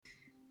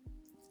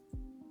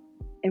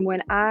And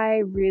when I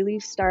really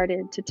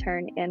started to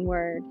turn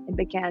inward and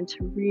began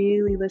to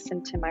really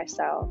listen to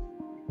myself,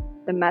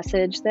 the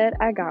message that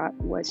I got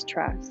was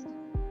trust.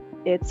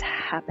 It's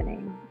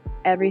happening.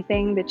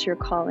 Everything that you're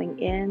calling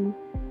in,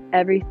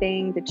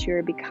 everything that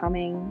you're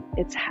becoming,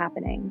 it's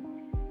happening.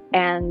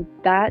 And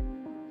that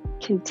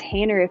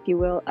container, if you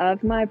will,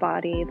 of my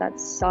body, that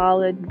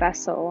solid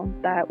vessel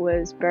that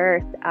was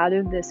birthed out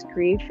of this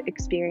grief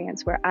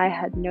experience where I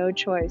had no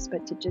choice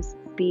but to just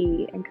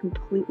be and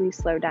completely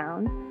slow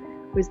down,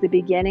 was the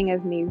beginning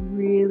of me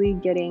really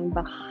getting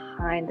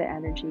behind the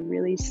energy,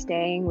 really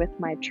staying with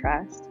my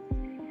trust.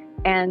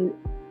 And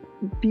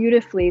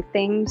beautifully,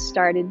 things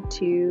started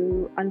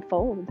to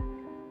unfold.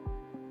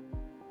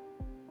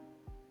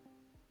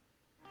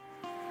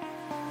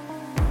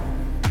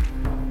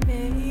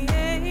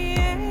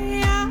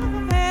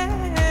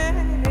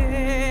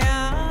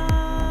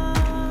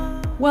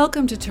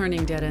 Welcome to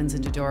Turning Dead Ends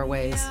into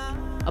Doorways,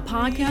 a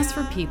podcast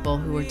for people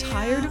who are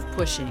tired of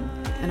pushing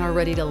and are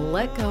ready to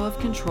let go of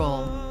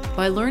control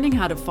by learning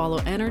how to follow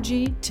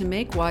energy to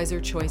make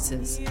wiser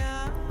choices.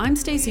 I'm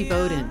Stacey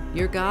Bowden,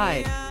 your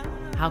guide.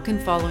 How can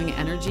following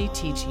energy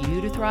teach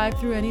you to thrive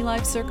through any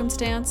life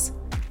circumstance?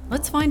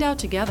 Let's find out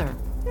together.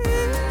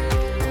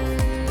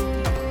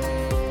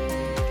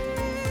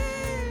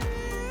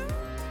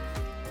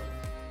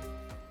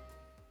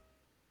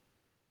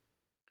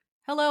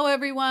 Hello,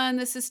 everyone.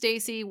 This is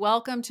Stacey.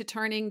 Welcome to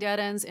Turning Dead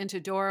Ends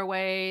into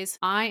Doorways.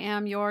 I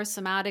am your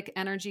somatic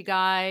energy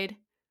guide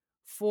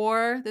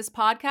for this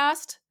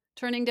podcast,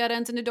 Turning Dead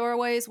Ends into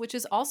Doorways, which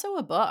is also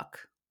a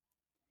book.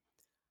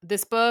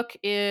 This book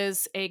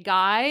is a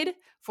guide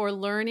for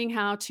learning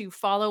how to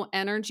follow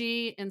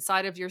energy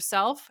inside of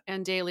yourself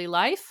and daily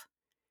life.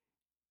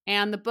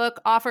 And the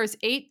book offers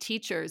 8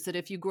 teachers that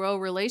if you grow a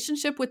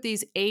relationship with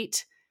these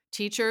 8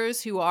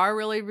 teachers who are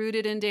really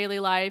rooted in daily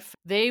life,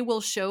 they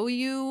will show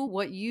you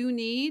what you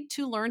need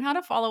to learn how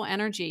to follow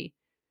energy.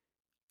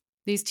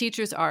 These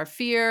teachers are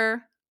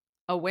fear,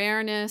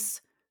 awareness,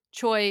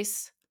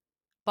 choice,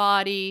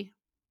 body,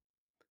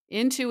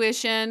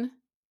 intuition,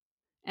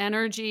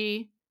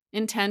 energy,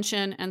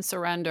 intention, and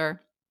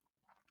surrender.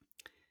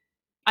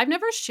 I've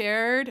never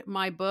shared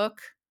my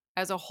book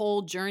as a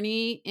whole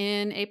journey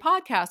in a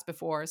podcast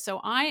before, so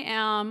I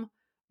am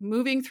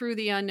moving through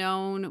the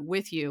unknown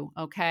with you,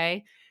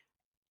 okay?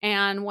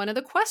 And one of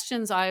the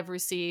questions I've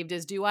received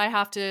is, do I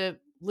have to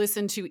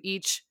listen to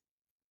each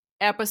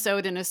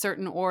episode in a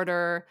certain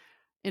order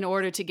in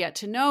order to get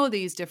to know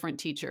these different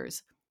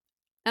teachers?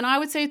 And I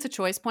would say it's a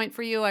choice point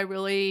for you. I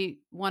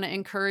really want to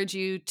encourage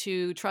you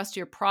to trust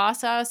your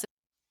process.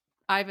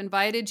 I've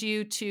invited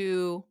you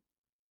to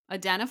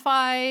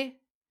identify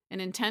an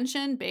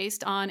intention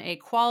based on a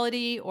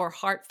quality or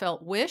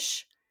heartfelt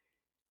wish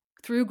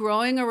through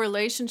growing a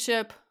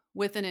relationship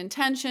with an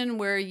intention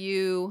where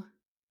you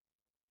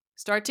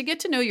start to get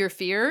to know your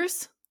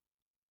fears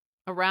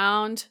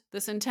around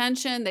this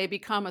intention. They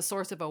become a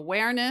source of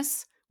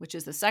awareness, which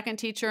is the second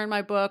teacher in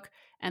my book.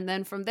 And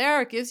then from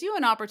there, it gives you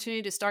an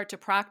opportunity to start to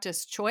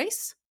practice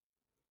choice,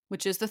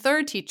 which is the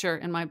third teacher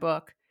in my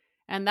book.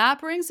 And that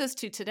brings us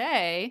to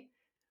today,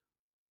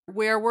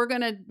 where we're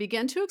going to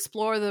begin to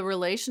explore the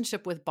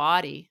relationship with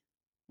body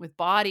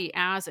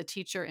as a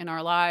teacher in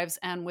our lives,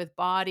 and with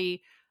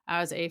body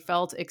as a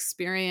felt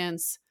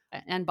experience,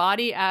 and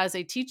body as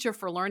a teacher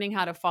for learning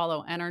how to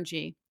follow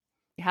energy.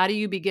 How do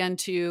you begin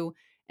to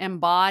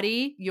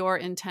embody your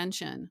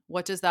intention?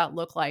 What does that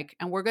look like?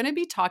 And we're going to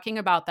be talking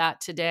about that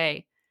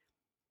today.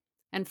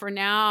 And for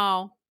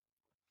now,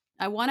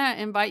 I want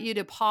to invite you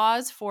to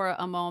pause for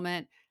a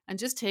moment and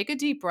just take a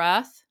deep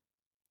breath.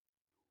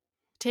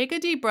 Take a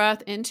deep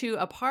breath into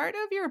a part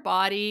of your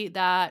body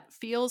that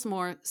feels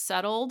more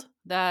settled,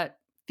 that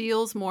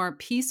feels more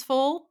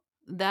peaceful,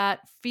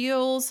 that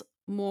feels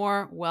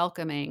more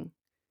welcoming.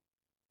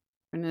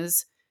 And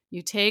as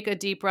you take a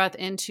deep breath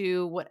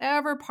into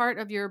whatever part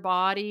of your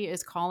body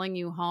is calling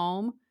you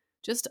home,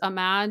 just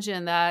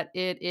imagine that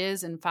it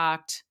is, in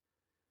fact,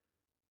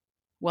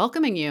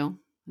 welcoming you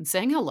and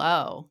saying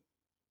hello.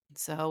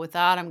 So with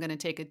that, I'm going to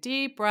take a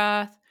deep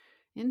breath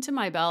into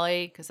my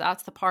belly, because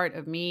that's the part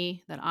of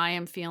me that I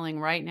am feeling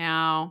right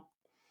now.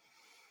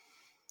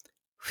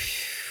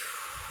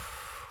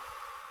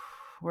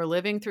 We're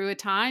living through a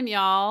time,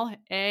 y'all,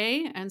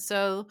 eh? And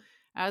so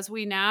as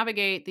we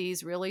navigate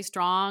these really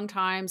strong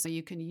times,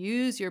 you can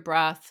use your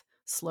breath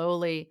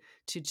slowly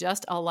to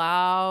just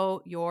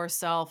allow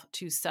yourself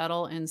to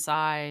settle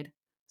inside.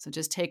 So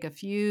just take a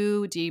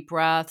few deep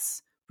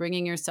breaths,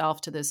 bringing yourself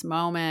to this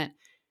moment.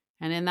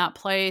 And in that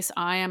place,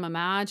 I am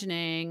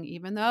imagining,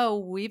 even though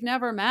we've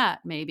never met,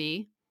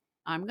 maybe,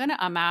 I'm going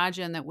to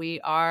imagine that we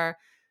are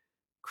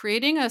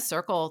creating a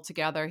circle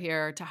together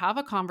here to have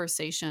a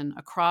conversation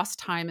across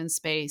time and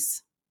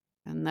space.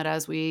 And that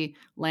as we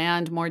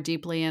land more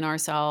deeply in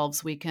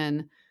ourselves, we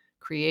can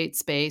create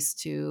space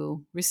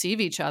to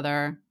receive each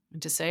other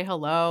and to say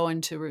hello,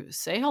 and to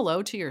say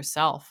hello to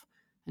yourself,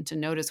 and to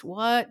notice,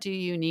 what do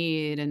you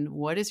need and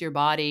what is your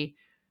body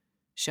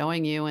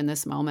showing you in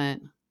this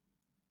moment?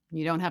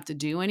 You don't have to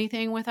do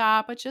anything with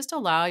that, but just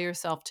allow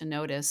yourself to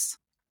notice.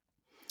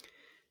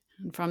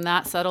 And from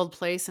that settled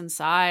place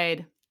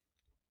inside,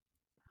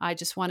 I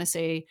just want to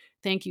say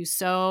thank you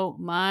so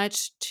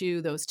much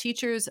to those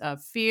teachers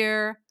of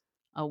fear,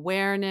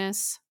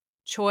 awareness,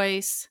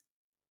 choice,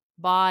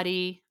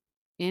 body,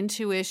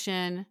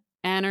 intuition,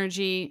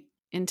 energy,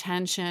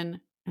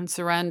 intention, and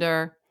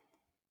surrender.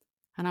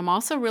 And I'm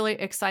also really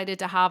excited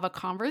to have a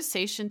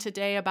conversation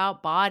today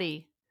about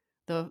body,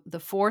 the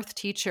fourth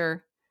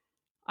teacher.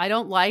 I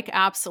don't like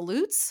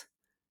absolutes,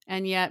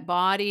 and yet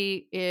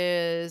body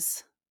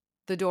is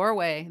the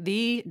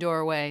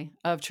doorway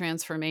of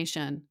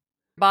transformation.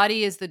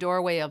 Body is the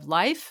doorway of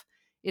life.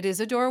 It is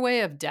a doorway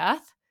of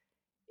death.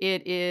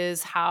 It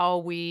is how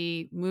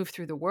we move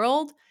through the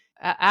world.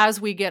 As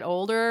we get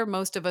older,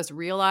 most of us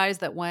realize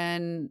that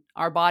when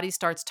our body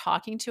starts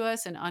talking to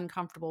us in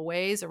uncomfortable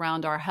ways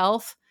around our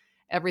health,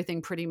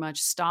 everything pretty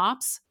much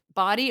stops.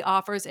 Body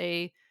offers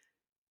an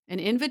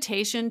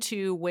invitation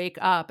to wake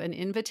up, an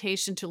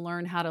invitation to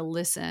learn how to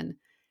listen.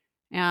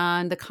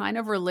 And the kind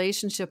of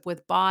relationship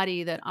with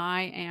body that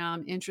I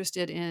am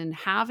interested in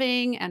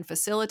having and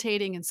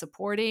facilitating and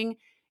supporting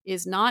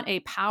is not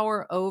a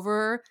power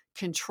over,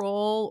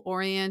 control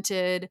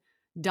oriented,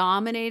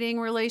 dominating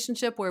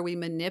relationship where we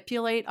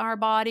manipulate our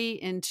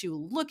body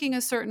into looking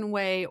a certain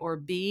way or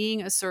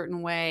being a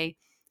certain way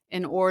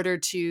in order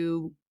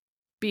to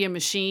be a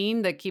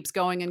machine that keeps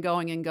going and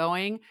going and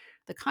going.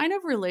 The kind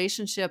of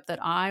relationship that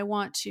I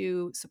want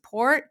to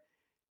support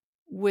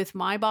with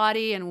my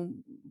body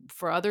and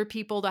for other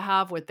people to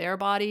have with their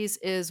bodies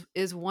is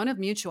one of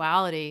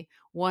mutuality,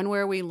 one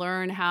where we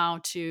learn how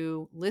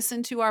to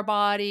listen to our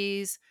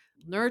bodies,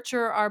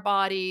 nurture our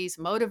bodies,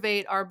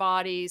 motivate our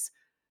bodies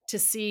to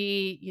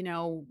see,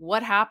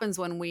 what happens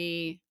when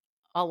we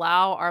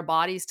allow our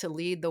bodies to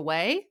lead the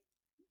way,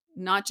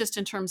 not just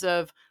in terms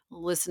of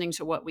listening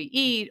to what we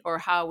eat or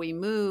how we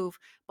move,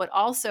 but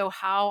also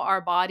how our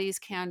bodies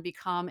can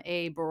become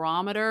a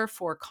barometer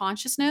for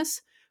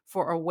consciousness,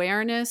 for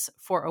awareness,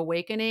 for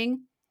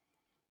awakening.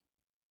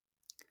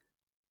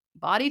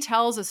 Body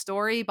tells a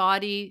story.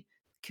 Body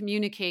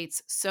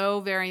communicates so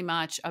very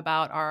much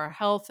about our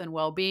health and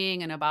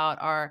well-being and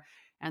about our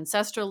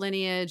ancestral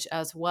lineage,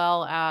 as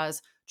well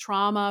as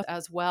trauma,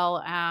 as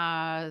well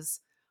as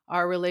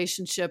our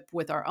relationship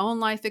with our own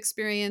life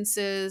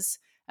experiences,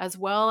 as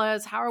well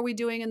as how are we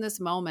doing in this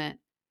moment.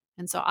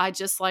 And so I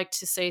just like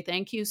to say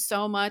thank you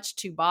so much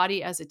to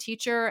Body as a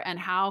teacher, and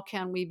how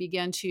can we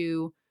begin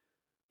to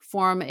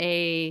form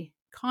a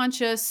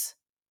conscious,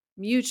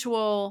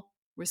 mutual,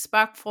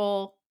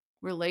 respectful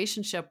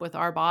relationship with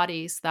our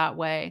bodies that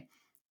way,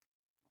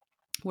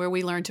 where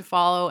we learn to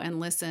follow and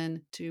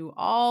listen to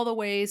all the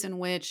ways in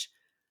which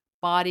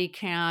body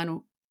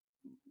can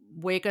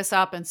wake us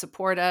up and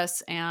support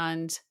us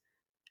and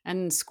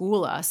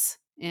school us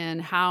in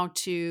how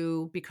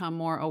to become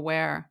more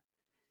aware.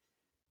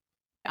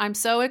 I'm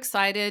so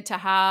excited to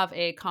have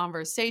a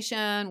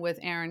conversation with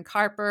Erin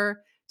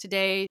Carper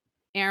today.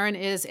 Erin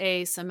is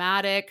a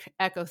somatic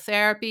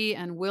ecotherapy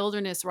and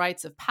wilderness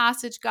rites of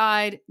passage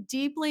guide,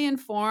 deeply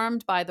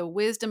informed by the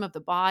wisdom of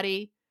the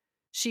body.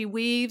 She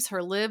weaves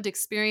her lived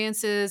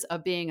experiences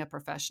of being a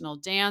professional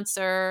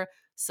dancer,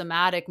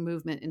 somatic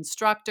movement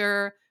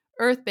instructor,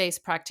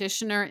 earth-based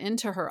practitioner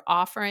into her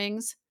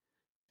offerings.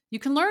 You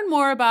can learn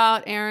more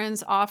about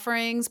Erin's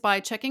offerings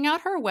by checking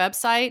out her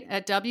website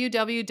at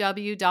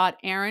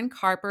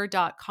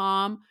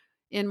www.erincarper.com.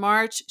 In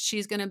March,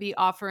 she's going to be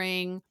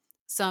offering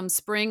some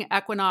spring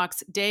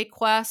equinox day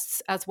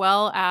quests as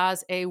well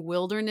as a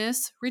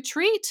wilderness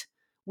retreat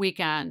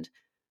weekend.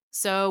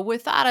 So,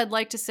 with that, I'd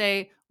like to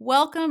say,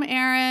 welcome,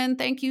 Erin.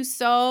 Thank you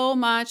so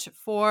much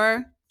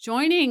for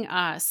joining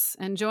us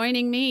and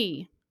joining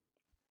me.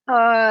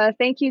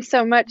 Thank you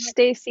so much,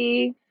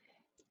 Stacy.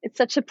 It's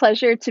such a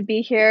pleasure to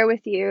be here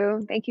with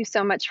you. Thank you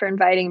so much for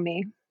inviting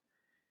me.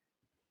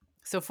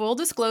 So, full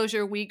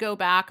disclosure, we go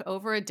back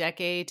over a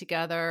decade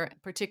together,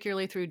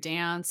 particularly through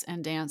dance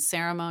and dance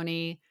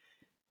ceremony.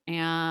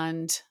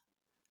 And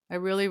I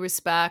really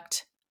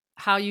respect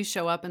how you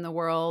show up in the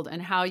world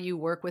and how you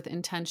work with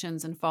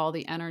intentions and follow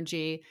the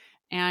energy,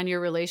 and your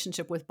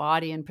relationship with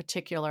body in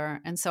particular.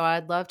 And so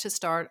I'd love to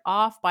start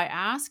off by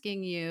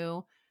asking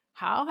you,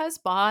 how has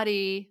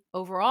body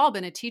overall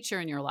been a teacher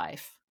in your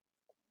life?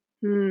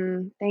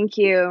 Thank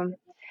you.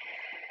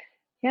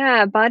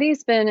 Yeah,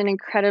 body's been an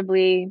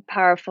incredibly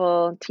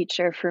powerful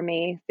teacher for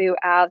me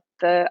throughout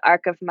the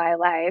arc of my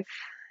life.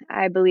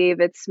 I believe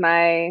it's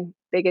my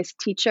biggest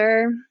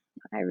teacher.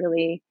 I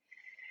really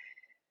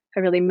I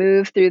really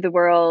move through the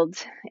world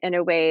in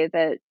a way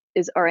that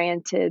is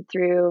oriented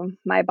through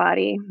my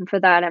body. And for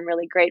that, I'm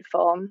really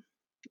grateful.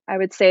 I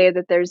would say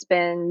that there's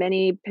been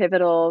many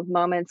pivotal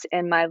moments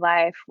in my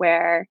life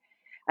where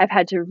I've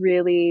had to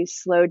really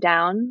slow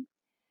down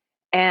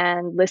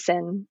and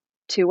listen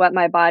to what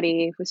my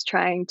body was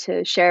trying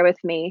to share with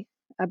me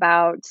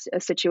about a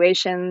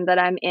situation that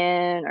I'm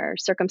in or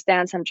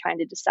circumstance I'm trying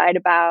to decide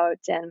about.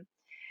 And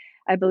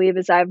I believe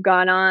as I've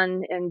gone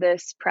on in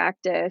this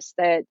practice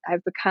that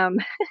I've become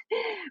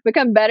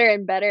become better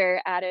and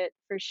better at it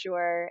for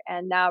sure.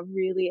 And now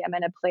really am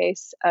in a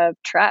place of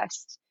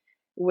trust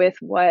with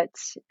what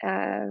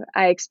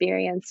I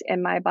experience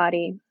in my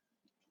body.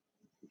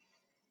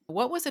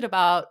 What was it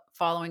about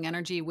following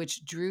energy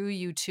which drew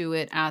you to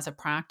it as a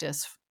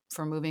practice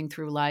for moving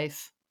through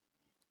life?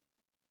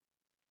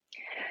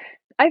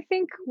 I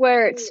think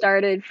where it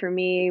started for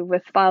me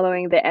with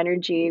following the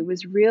energy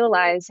was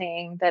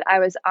realizing that I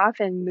was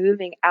often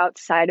moving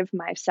outside of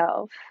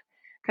myself,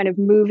 kind of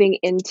moving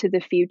into the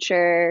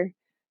future,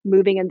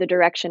 moving in the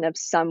direction of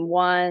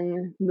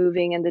someone,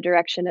 moving in the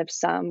direction of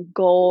some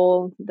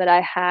goal that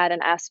I had, an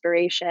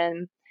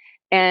aspiration,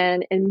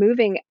 and in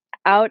moving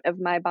out of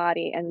my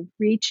body and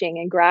reaching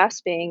and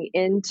grasping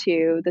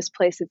into this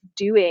place of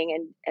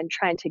doing and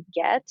trying to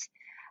get,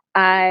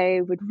 I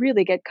would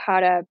really get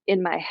caught up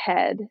in my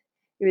head.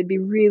 It would be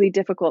really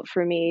difficult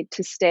for me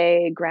to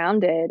stay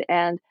grounded,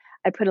 and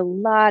I put a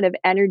lot of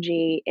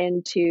energy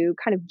into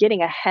kind of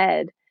getting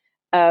ahead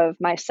of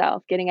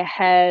myself, getting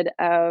ahead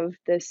of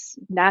this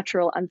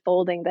natural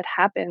unfolding that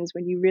happens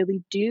when you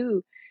really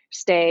do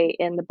stay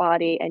in the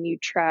body and you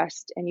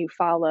trust and you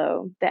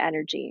follow the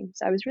energy.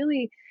 So I was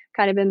really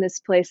kind of in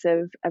this place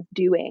of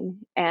doing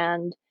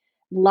and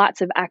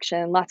lots of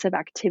action, lots of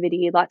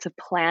activity, lots of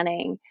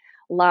planning,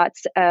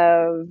 lots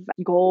of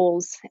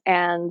goals,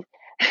 and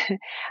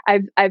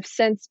I've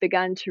since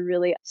begun to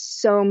really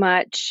so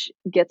much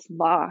gets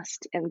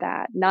lost in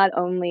that, not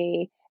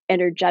only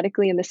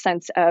energetically in the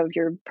sense of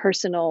your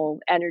personal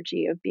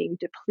energy of being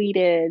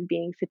depleted,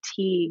 being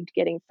fatigued,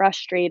 getting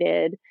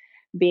frustrated,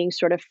 being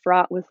sort of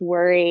fraught with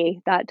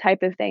worry, that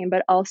type of thing,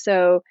 but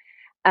also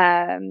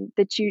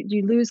that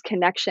you lose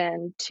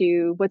connection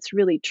to what's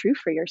really true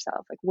for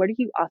yourself. Like, what are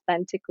you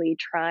authentically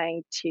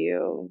trying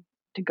to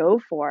go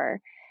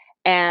for?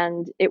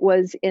 And it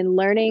was in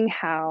learning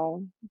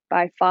how,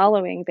 by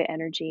following the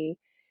energy,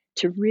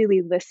 to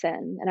really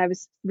listen. And I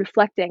was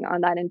reflecting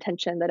on that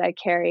intention that I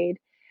carried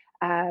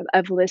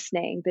of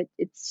listening, that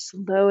it's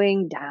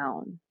slowing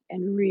down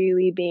and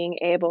really being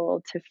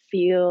able to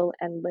feel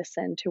and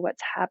listen to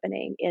what's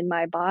happening in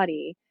my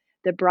body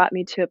that brought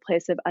me to a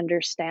place of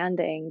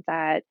understanding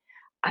that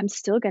I'm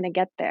still going to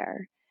get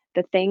there.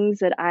 The things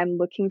that I'm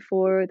looking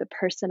for, the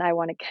person I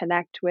want to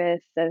connect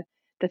with, the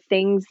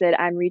things that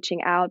I'm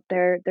reaching out,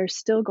 they're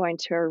still going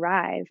to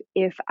arrive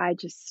if I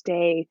just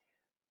stay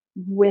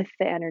with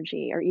the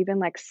energy or even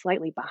like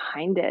slightly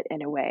behind it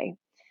in a way.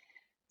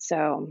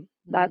 So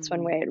that's one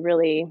Mm.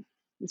 way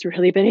it's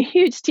really been a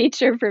huge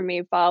teacher for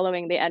me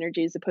following the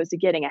energy as opposed to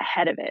getting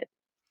ahead of it.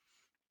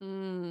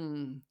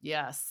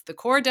 Yes. The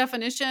core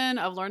definition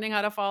of learning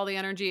how to follow the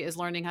energy is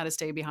learning how to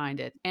stay behind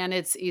it. And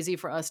it's easy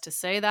for us to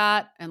say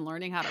that and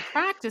learning how to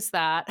practice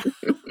that.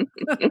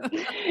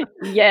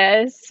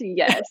 Yes,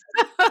 yes.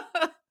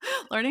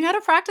 Learning how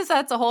to practice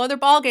that's a whole other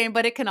ballgame,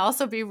 but it can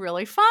also be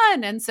really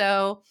fun. And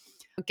so,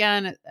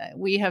 again,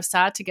 we have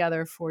sat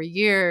together for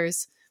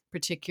years,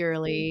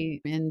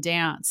 particularly in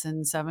dance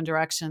and Seven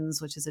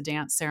Directions, which is a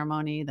dance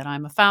ceremony that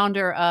I'm a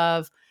founder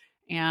of.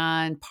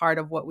 And part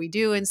of what we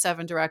do in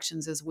Seven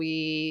Directions is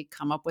we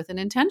come up with an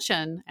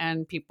intention,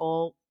 and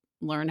people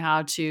learn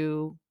how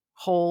to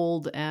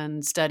hold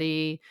and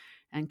study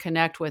and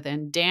connect with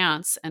and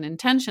dance an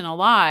intention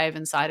alive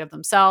inside of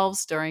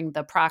themselves during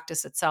the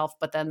practice itself,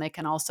 but then they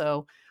can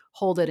also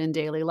hold it in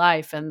daily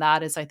life. And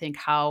that is, I think,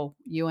 how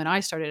you and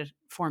I started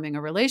forming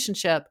a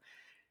relationship.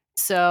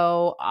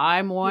 So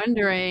I'm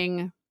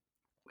wondering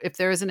if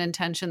there's an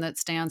intention that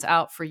stands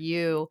out for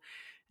you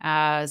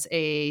as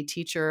a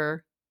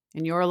teacher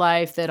in your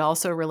life that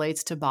also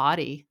relates to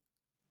body.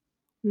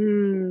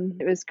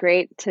 It was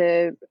great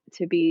to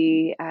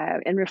be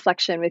in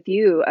reflection with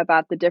you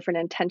about the different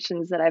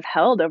intentions that I've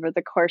held over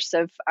the course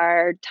of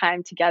our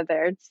time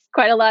together. It's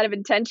quite a lot of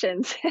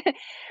intentions,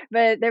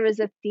 but there was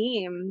a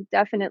theme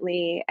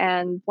definitely,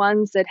 and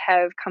ones that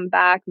have come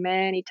back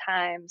many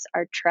times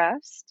are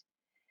trust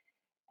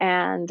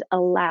and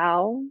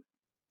allow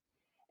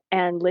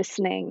and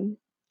listening.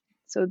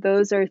 So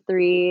those are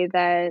three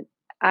that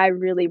I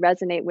really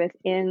resonate with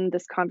in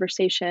this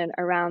conversation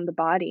around the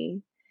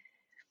body.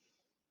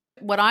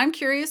 What I'm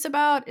curious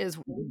about is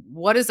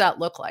what does that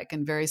look like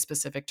in very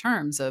specific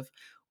terms of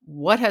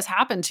what has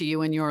happened to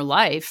you in your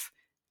life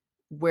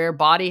where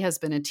body has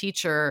been a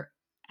teacher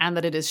and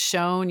that it has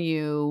shown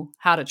you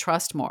how to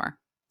trust more?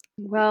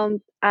 Well,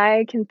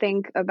 I can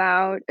think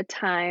about a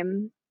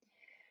time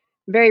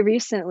very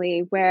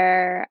recently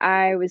where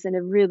I was in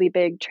a really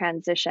big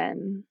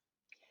transition.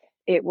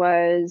 It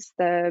was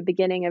the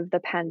beginning of the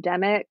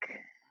pandemic.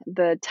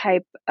 The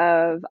type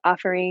of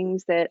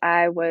offerings that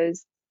I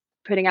was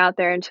putting out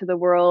there into the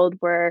world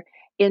were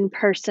in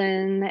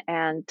person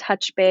and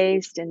touch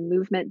based and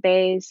movement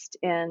based,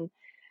 and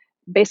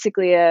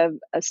basically a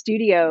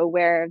studio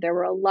where there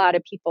were a lot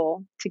of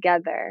people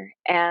together.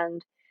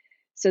 And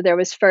so there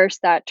was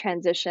first that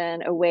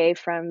transition away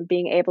from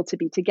being able to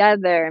be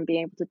together and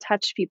being able to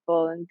touch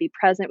people and be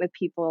present with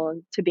people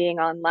and to being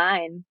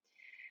online.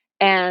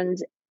 And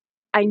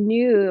I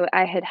knew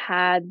I had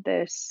had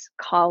this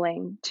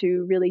calling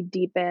to really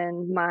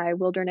deepen my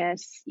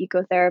wilderness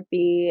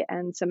ecotherapy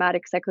and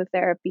somatic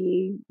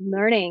psychotherapy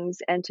learnings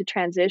and to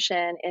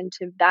transition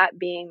into that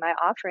being my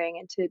offering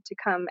and to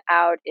come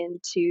out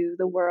into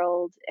the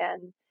world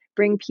and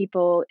bring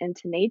people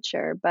into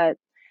nature. But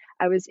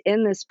I was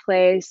in this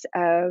place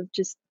of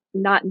just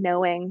not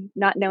knowing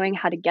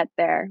how to get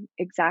there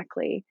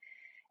exactly.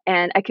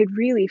 And I could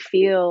really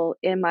feel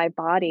in my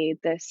body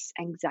this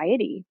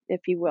anxiety,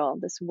 if you will,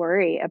 this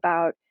worry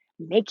about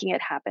making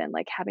it happen,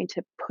 like having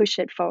to push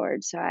it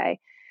forward. So I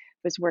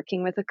was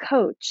working with a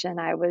coach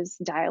and I was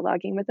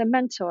dialoguing with a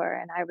mentor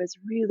and I was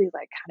really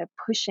like kind of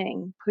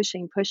pushing.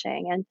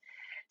 And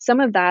some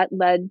of that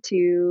led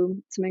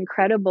to some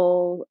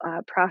incredible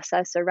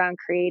process around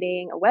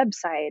creating a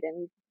website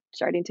and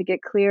starting to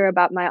get clear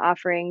about my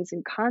offerings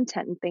and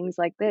content and things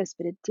like this.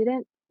 But it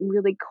didn't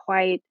really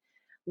quite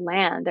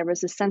land. There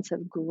was a sense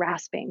of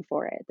grasping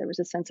for it, there was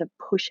a sense of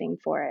pushing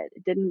for it.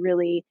 It didn't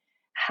really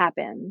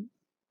happen.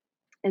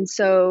 And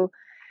so,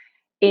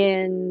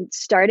 in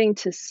starting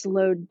to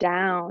slow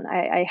down,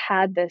 I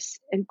had this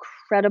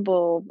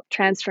incredible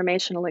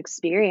transformational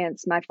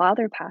experience. My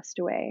father passed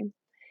away.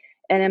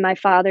 And in my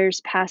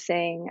father's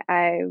passing,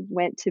 I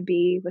went to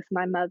be with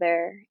my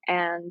mother.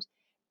 And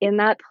in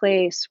that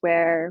place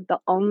where the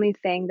only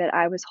thing that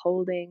I was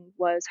holding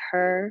was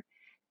her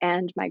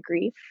and my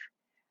grief,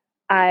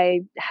 I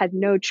had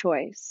no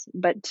choice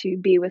but to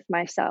be with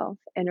myself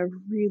in a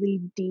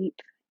really deep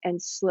and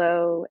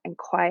slow and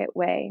quiet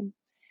way.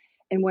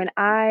 And when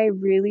I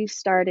really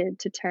started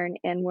to turn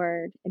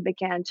inward and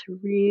began to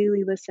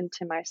really listen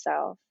to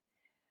myself,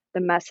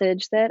 the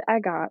message that I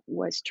got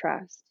was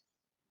trust.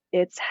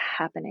 It's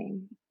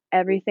happening.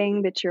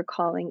 Everything that you're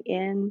calling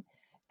in,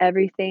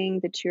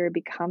 everything that you're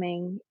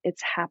becoming,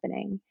 it's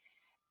happening.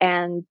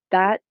 And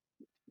that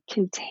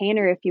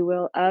container, if you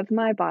will, of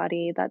my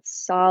body, that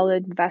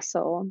solid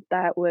vessel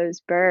that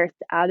was birthed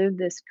out of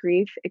this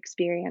grief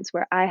experience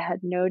where I had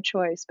no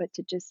choice but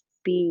to just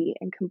be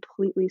and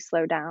completely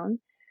slow down,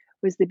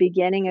 was the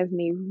beginning of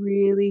me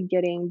really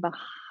getting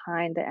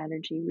behind the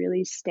energy,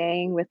 really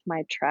staying with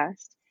my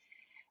trust.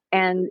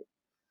 And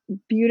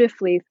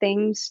beautifully,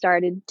 things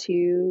started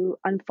to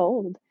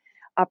unfold.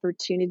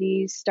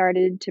 Opportunities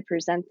started to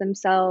present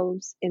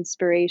themselves,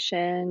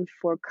 inspiration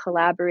for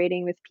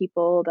collaborating with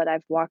people that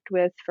I've walked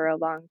with for a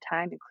long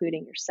time,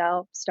 including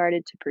yourself,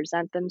 started to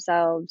present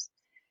themselves.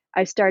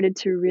 I started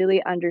to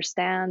really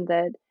understand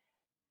that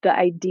the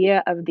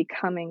idea of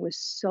becoming was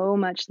so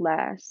much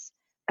less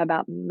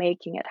about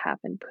making it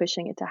happen,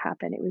 pushing it to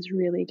happen. It was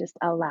really just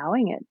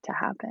allowing it to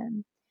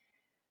happen.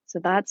 So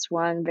that's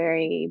one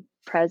very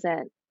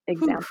present Whew.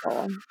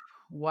 example.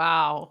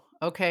 Wow.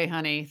 Okay,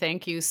 honey.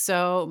 Thank you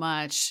so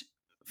much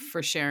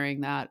for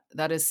sharing that.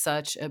 That is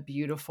such a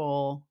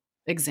beautiful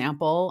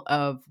example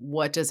of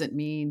what does it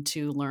mean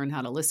to learn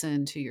how to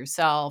listen to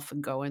yourself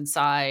and go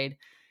inside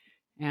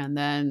and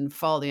then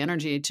follow the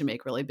energy to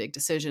make really big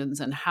decisions,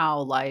 and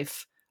how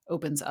life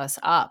opens us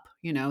up,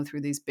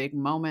 through these big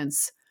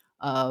moments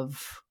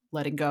of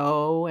letting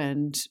go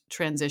and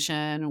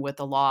transition with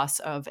the loss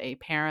of a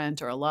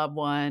parent or a loved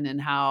one,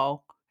 and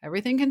how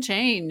everything can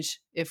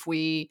change if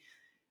we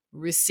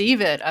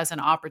receive it as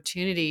an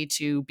opportunity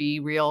to be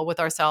real with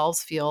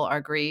ourselves, feel our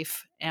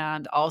grief,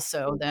 and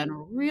also then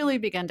really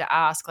begin to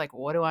ask, like,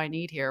 what do I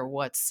need here?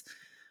 What's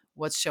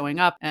showing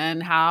up,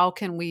 and how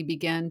can we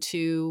begin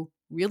to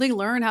really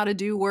learn how to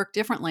do work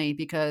differently,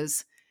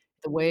 because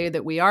the way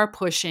that we are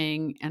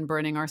pushing and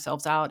burning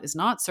ourselves out is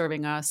not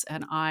serving us.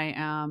 And I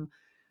am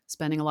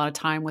spending a lot of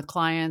time with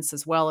clients,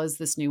 as well as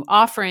this new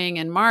offering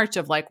in March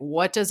of like,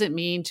 what does it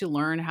mean to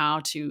learn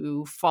how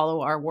to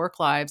follow our work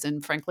lives?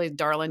 And frankly,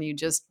 darling, you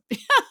just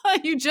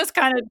you just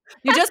kind of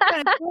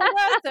told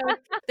us. So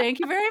thank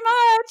you very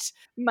much.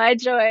 My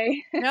joy.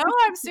 No,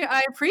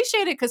 I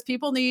appreciate it, because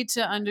people need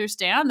to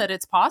understand that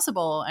it's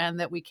possible and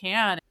that we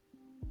can.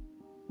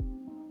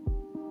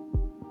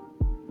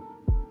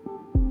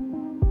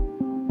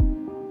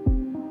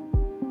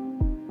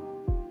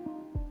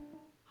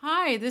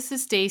 Hi, this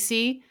is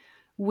Stacy,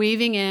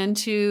 weaving in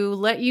to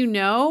let you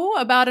know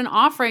about an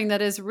offering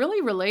that is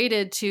really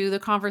related to the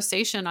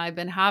conversation I've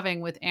been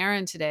having with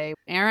Erin today.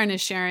 Erin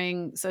is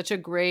sharing such a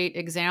great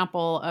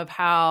example of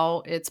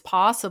how it's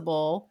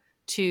possible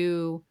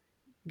to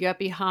get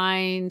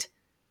behind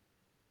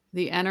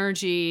the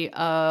energy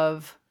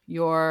of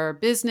your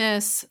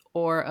business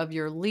or of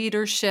your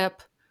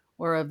leadership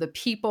or of the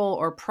people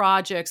or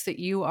projects that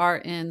you are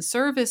in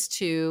service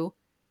to,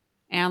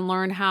 and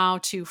learn how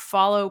to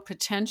follow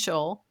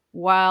potential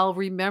while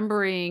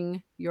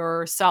remembering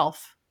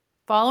yourself.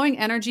 Following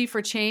Energy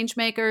for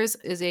Changemakers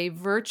is a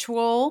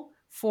virtual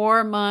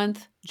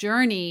 4-month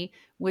journey,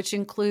 which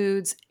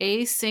includes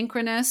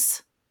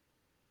asynchronous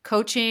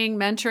coaching,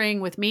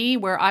 mentoring with me,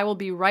 where I will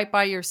be right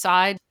by your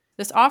side.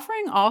 This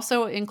offering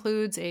also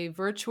includes a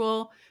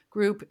virtual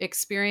group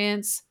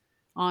experience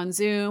on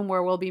Zoom,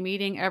 where we'll be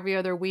meeting every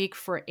other week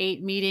for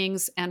 8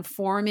 meetings and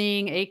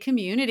forming a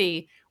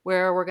community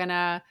where we're going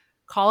to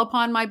call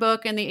upon my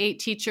book and the 8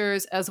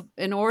 teachers as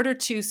in order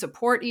to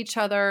support each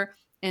other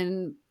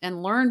and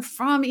learn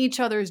from each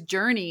other's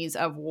journeys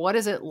of what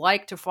is it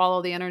like to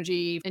follow the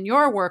energy in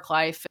your work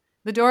life.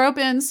 The door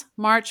opens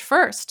March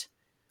 1st,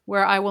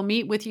 where I will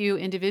meet with you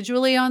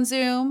individually on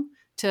Zoom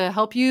to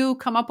help you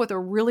come up with a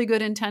really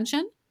good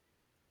intention.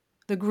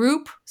 The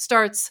group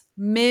starts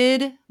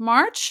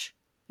mid-March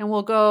and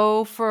we'll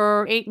go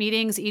for 8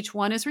 meetings. Each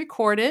one is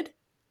recorded.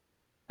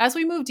 As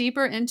we move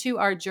deeper into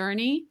our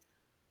journey,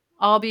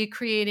 I'll be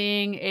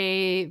creating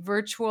a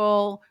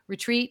virtual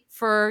retreat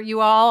for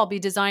you all. I'll be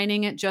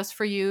designing it just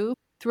for you.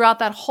 Throughout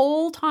that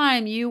whole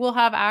time, you will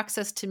have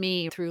access to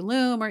me through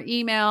Loom or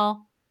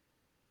email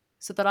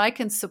so that I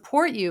can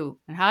support you.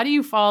 And how do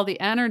you follow the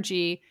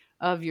energy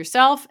of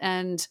yourself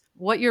and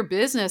what your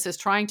business is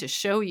trying to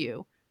show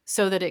you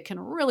so that it can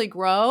really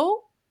grow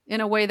in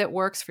a way that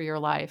works for your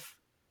life?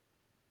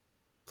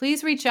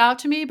 Please reach out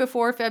to me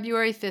before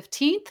February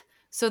 15th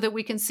so that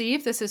we can see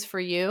if this is for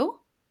you.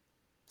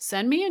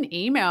 Send me an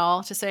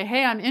email to say,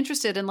 hey, I'm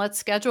interested and let's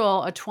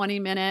schedule a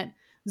 20-minute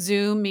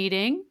Zoom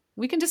meeting.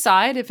 We can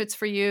decide if it's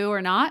for you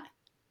or not.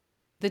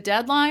 The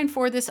deadline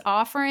for this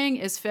offering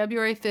is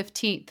February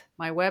 15th.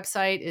 My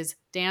website is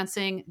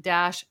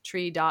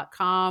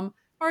dancing-tree.com.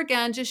 Or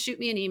again, just shoot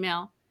me an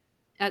email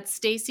at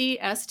Stacy,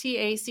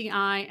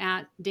 STACI,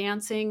 at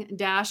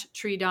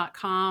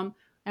dancing-tree.com.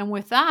 And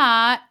with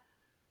that,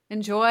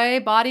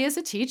 enjoy Body as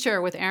a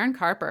Teacher with Erin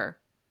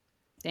Carper.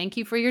 Thank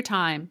you for your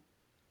time.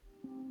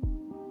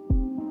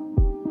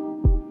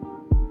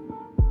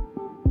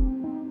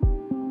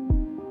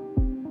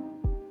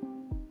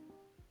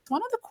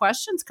 One of the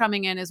questions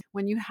coming in is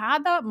when you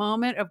had that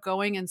moment of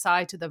going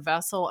inside to the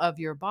vessel of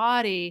your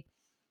body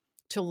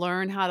to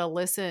learn how to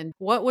listen,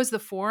 what was the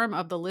form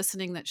of the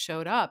listening that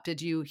showed up?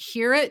 Did you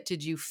hear it?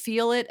 Did you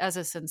feel it as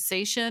a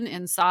sensation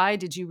inside?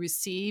 Did you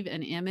receive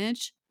an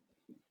image?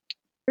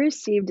 I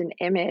received an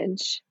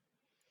image.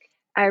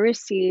 I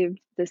received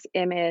this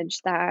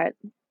image that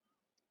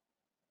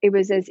it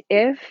was as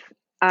if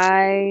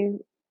I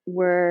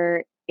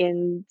were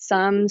in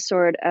some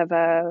sort of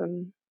a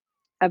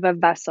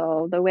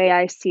vessel. The way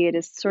I see it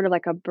is sort of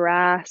like a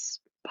brass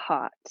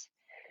pot.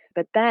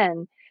 But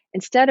then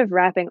instead of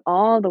wrapping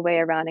all the way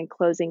around and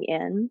closing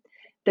in,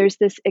 there's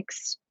this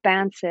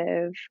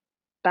expansive,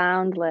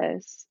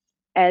 boundless,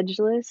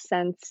 edgeless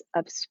sense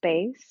of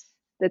space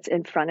that's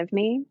in front of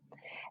me.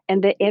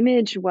 And the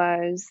image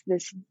was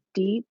this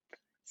deep,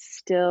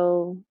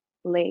 still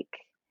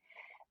lake.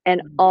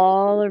 And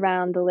all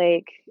around the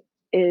lake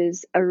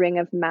is a ring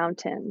of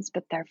mountains,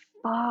 but they're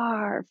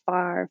far,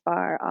 far,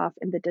 far off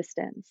in the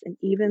distance. And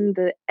even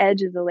the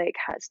edge of the lake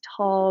has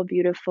tall,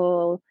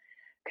 beautiful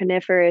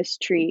coniferous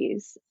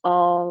trees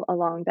all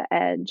along the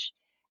edge.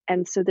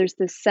 And so there's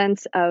this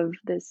sense of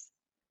this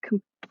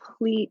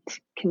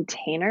complete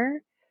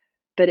container,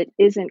 but it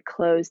isn't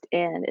closed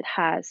in. It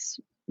has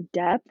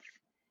depth,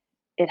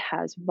 it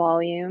has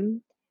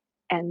volume,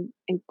 and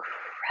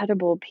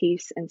incredible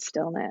peace and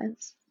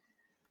stillness.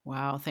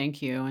 Wow,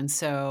 thank you. And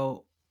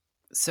so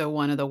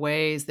one of the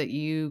ways that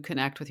you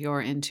connect with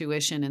your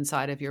intuition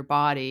inside of your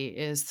body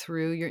is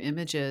through your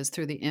images,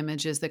 through the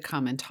images that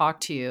come and talk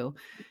to you.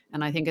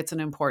 And I think it's an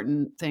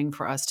important thing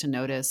for us to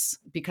notice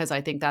because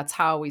I think that's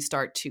how we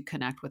start to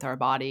connect with our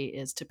body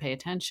is to pay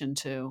attention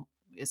to,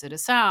 is it a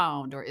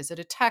sound or is it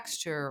a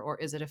texture or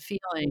is it a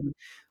feeling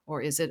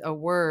or is it a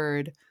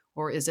word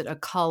or is it a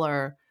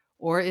color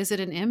or is it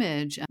an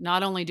image?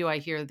 Not only do I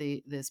hear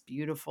this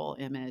beautiful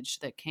image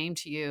that came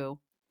to you,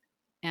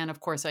 and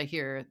of course, I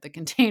hear the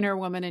container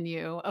woman in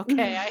you.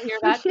 Okay, I hear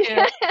that too.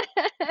 Yeah,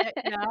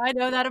 I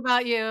know that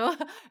about you.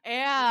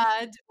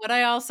 And what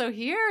I also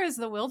hear is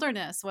the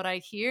wilderness. What I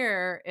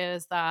hear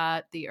is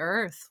that the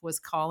earth was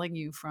calling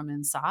you from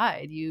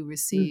inside. You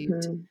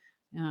received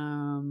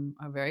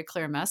a very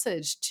clear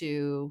message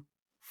to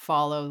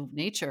follow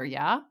nature.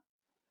 Yeah.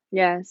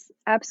 Yes,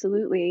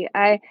 absolutely.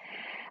 I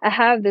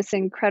have this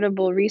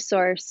incredible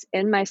resource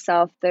in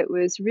myself that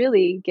was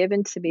really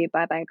given to me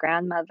by my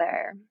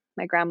grandmother,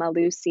 my grandma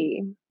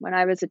Lucy. When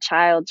I was a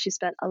child, she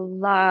spent a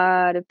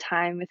lot of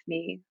time with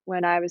me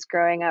when I was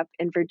growing up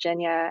in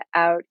Virginia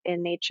out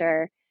in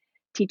nature,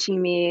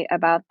 teaching me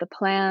about the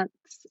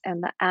plants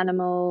and the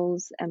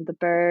animals and the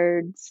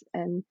birds.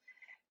 And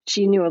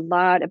she knew a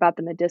lot about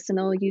the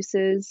medicinal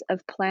uses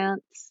of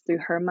plants through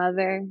her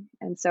mother.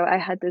 And so I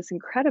had this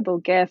incredible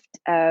gift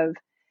of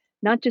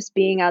not just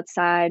being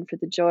outside for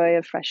the joy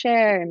of fresh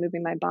air and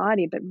moving my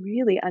body, but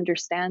really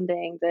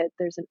understanding that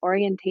there's an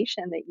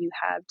orientation that you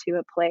have to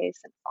a place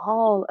and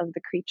all of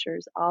the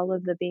creatures, all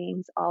of the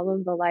beings, all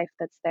of the life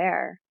that's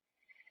there.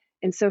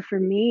 And so for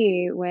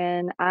me,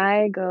 when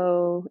I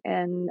go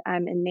and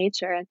I'm in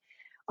nature, and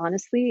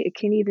honestly, it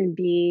can even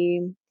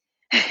be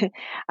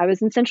I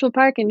was in Central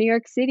Park in New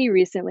York City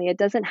recently. It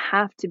doesn't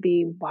have to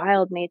be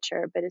wild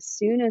nature, but as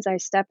soon as I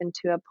step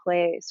into a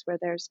place where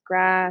there's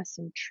grass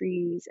and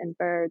trees and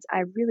birds, I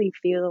really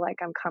feel like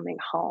I'm coming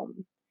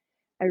home.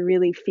 I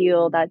really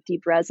feel that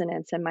deep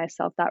resonance in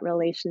myself, that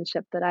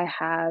relationship that I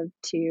have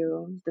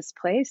to this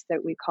place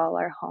that we call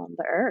our home,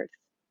 the earth.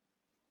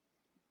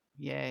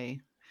 Yay.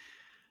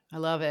 I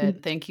love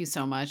it. Thank you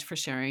so much for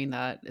sharing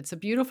that. It's a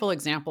beautiful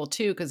example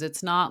too, because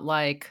it's not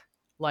like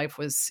life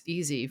was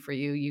easy for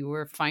you. You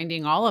were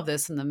finding all of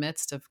this in the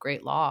midst of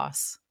great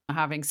loss.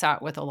 Having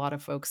sat with a lot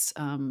of folks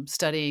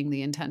studying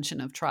the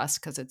intention of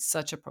trust, because it's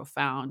such a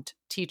profound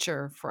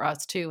teacher for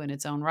us too in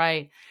its own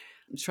right.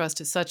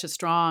 Trust is such a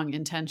strong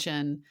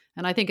intention.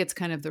 And I think it's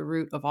kind of the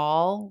root of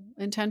all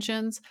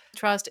intentions.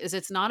 Trust is,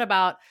 it's not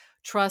about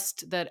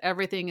trust that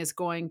everything is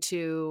going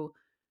to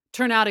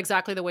turn out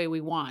exactly the way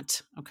we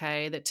want.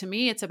 Okay. That to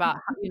me, it's about,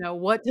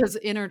 what does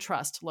inner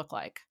trust look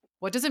like?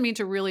 What does it mean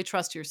to really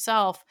trust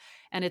yourself?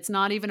 And it's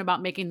not even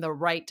about making the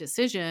right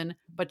decision,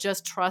 but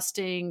just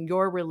trusting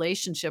your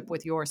relationship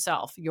with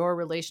yourself, your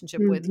relationship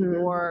with Mm-hmm.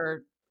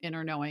 your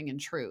inner knowing and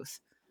truth.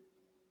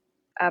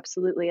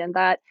 Absolutely. And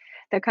that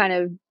kind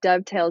of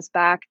dovetails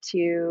back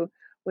to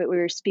what we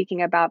were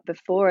speaking about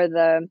before,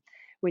 the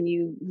when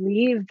you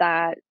leave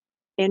that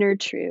inner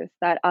truth,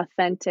 that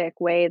authentic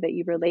way that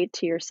you relate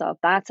to yourself,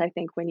 that's I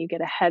think when you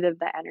get ahead of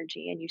the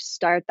energy and you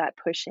start that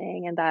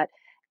pushing and that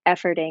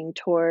efforting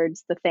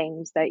towards the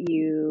things that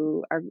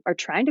you are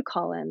trying to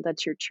call in,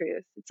 that's your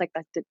truth. It's like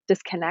that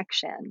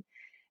disconnection.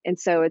 And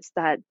so it's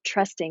that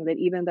trusting that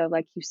even though,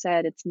 like you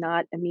said, it's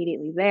not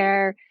immediately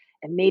there,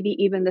 and maybe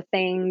even the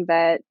thing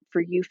that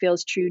for you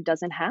feels true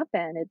doesn't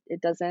happen,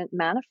 it doesn't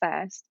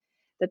manifest,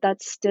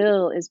 that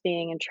still is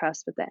being in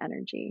trust with the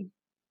energy.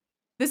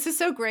 This is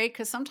so great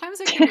because sometimes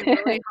it can be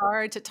really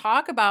hard to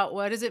talk about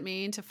what does it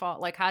mean to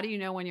fall. Like, how do you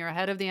know when you're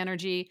ahead of the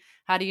energy?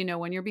 How do you know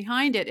when you're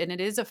behind it? And it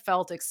is a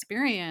felt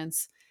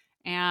experience.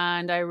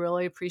 And I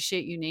really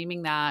appreciate you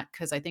naming that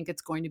because I think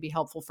it's going to be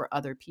helpful for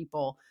other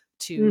people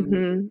to,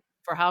 Hmm.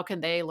 for how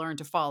can they learn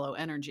to follow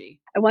energy?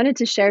 I wanted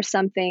to share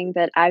something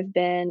that I've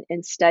been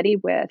in study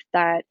with,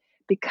 that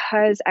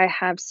because I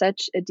have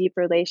such a deep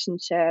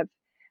relationship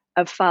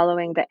of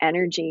following the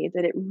energy,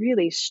 that it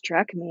really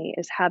struck me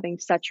as having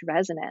such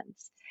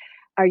resonance.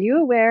 Are you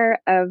aware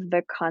of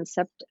the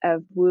concept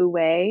of Wu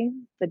Wei,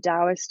 the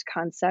Taoist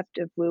concept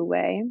of Wu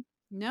Wei?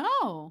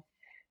 No.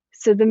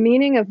 So the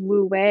meaning of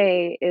Wu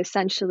Wei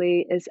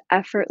essentially is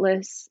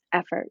effortless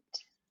effort.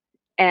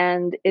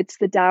 And it's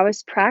the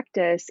Taoist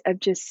practice of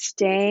just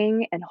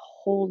staying and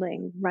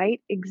holding right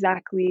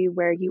exactly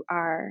where you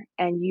are,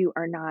 and you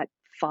are not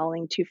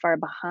falling too far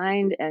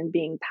behind and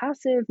being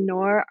passive,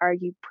 nor are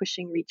you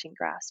pushing, reaching,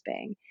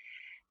 grasping.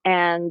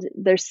 And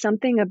there's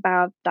something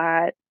about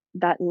that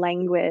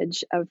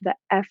language of the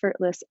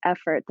effortless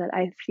effort that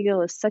I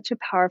feel is such a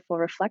powerful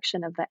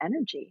reflection of the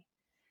energy.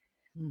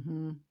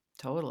 Hmm.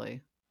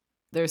 Totally.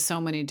 There's so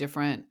many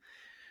different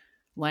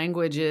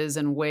languages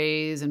and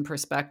ways and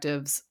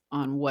perspectives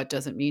on what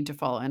does it mean to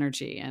follow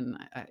energy. And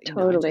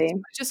Totally.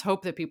 I just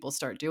hope that people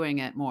start doing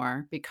it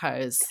more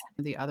because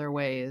the other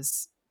way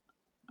is,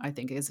 I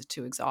think, is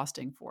too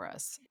exhausting for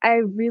us. I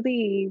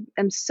really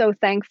am so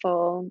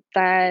thankful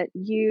that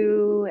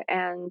you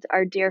and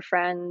our dear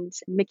friend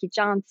Mickey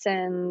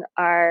Johnson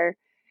are,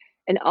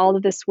 and all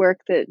of this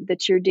work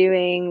that you're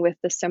doing with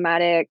the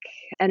somatic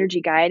energy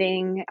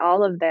guiding.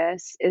 All of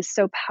this is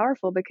so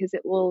powerful because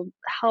it will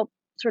help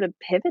sort of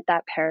pivot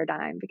that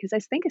paradigm. Because I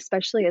think,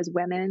 especially as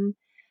women,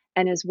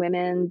 and as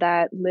women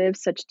that live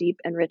such deep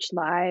and rich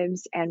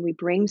lives, and we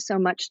bring so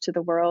much to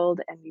the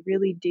world, and we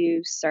really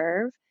do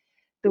serve,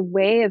 the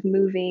way of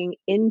moving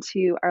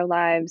into our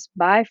lives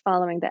by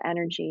following the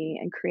energy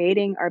and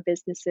creating our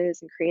businesses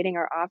and creating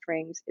our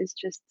offerings is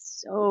just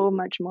so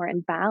much more in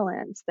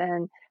balance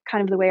than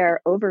kind of the way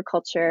our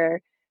overculture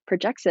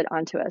projects it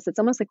onto us. It's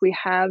almost like we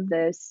have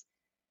this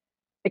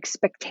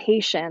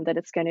expectation that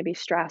it's going to be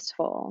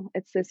stressful.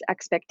 It's this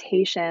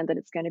expectation that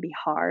it's going to be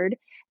hard,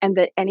 and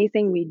that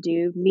anything we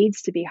do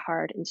needs to be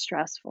hard and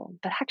stressful.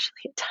 But actually,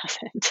 it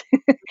doesn't.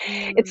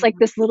 It's like Mm.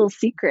 this little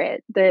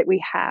secret that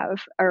we have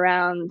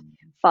around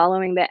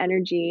following the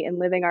energy and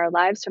living our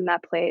lives from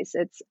that place.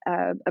 It's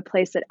a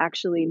place that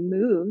actually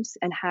moves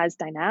and has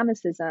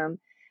dynamicism,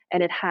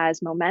 and it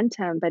has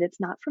momentum, but it's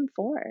not from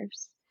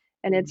force,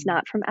 and it's Mhm.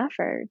 not from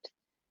effort.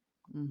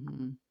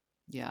 Mhm.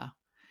 Yeah.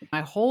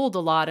 I hold a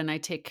lot and I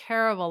take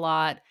care of a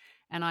lot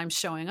and I'm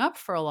showing up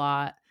for a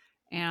lot.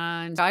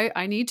 And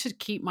I need to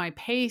keep my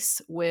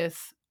pace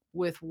with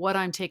what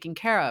I'm taking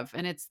care of.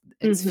 And it's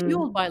Hmm.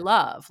 fueled by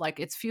love, like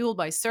it's fueled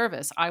by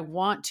service. I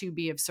want to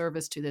be of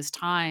service to this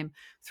time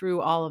through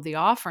all of the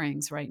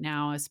offerings right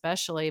now,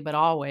 especially, but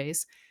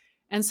always.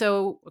 And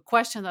so a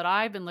question that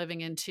I've been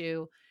living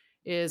into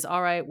is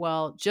all right,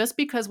 well, just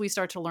because we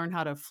start to learn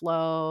how to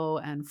flow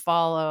and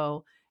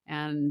follow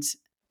and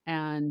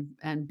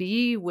and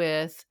be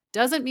with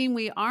doesn't mean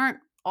we aren't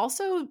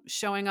also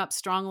showing up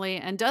strongly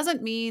and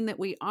doesn't mean that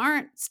we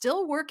aren't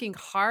still working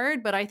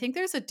hard, but I think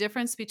there's a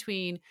difference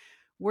between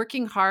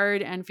working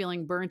hard and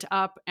feeling burnt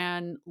up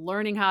and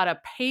learning how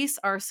to pace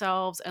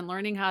ourselves and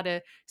learning how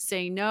to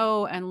say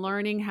no and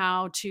learning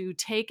how to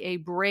take a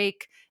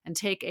break and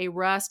take a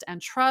rest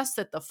and trust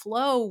that the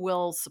flow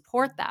will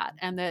support that.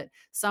 And that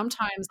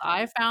sometimes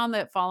I found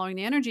that following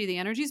the energy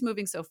is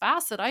moving so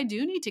fast that I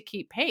do need to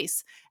keep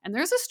pace. And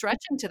there's a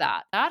stretching to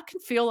that. That can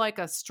feel like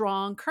a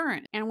strong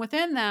current. And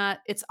within that,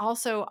 it's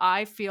also,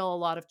 I feel a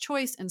lot of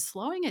choice in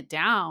slowing it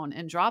down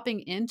and dropping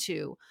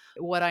into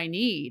what I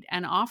need.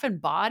 And often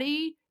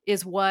body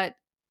is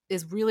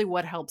really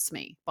what helps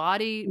me.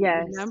 Body,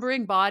 Yes.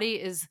 remembering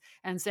body is,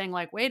 and saying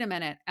like, wait a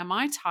minute, am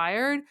I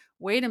tired?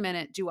 Wait a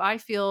minute, do I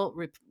feel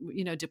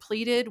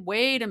depleted?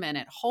 Wait a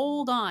minute,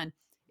 hold on.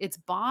 It's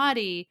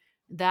body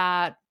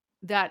that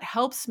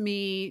helps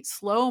me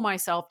slow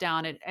myself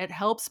down. It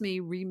helps me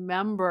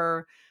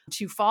remember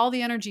to follow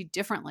the energy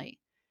differently.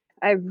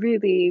 I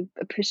really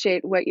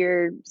appreciate what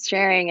you're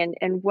sharing,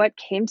 and what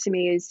came to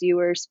me as you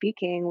were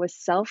speaking was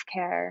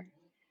self-care.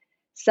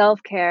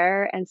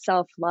 Self-care and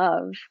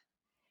self-love,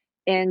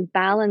 and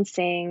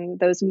balancing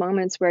those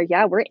moments where,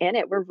 yeah, we're in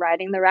it, we're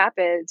riding the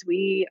rapids,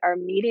 we are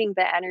meeting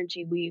the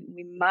energy, we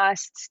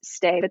must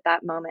stay at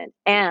that moment,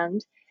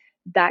 and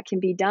that can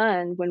be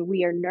done when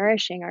we are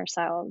nourishing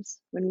ourselves,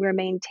 when we're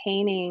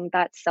maintaining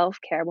that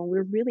self-care, when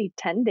we're really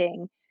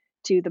tending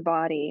to the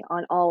body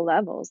on all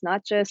levels,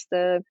 not just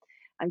the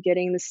I'm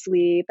getting the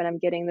sleep and I'm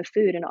getting the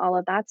food and all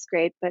of that's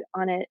great, but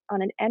on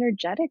an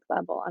energetic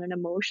level, on an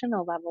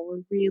emotional level,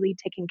 we're really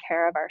taking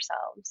care of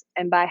ourselves.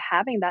 And by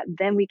having that,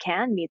 then we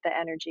can meet the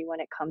energy when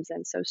it comes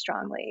in so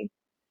strongly.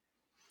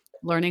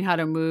 Learning how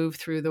to move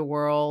through the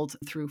world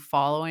through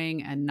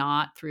following and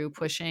not through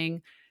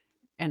pushing,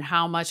 and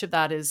how much of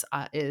that is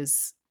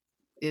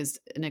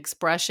an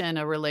expression,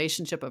 a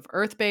relationship of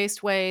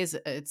earth-based ways.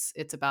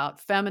 It's about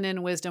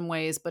feminine wisdom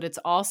ways, but it's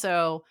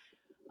also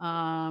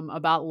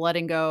about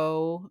letting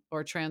go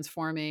or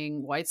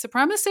transforming white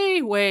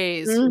supremacy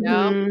ways,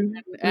 Mhm.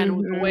 and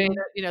the way Mhm.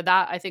 that,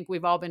 that I think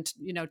we've all been,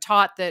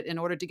 taught that in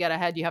order to get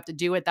ahead, you have to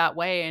do it that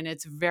way. And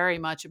it's very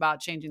much about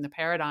changing the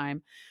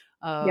paradigm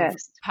of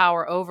Yes.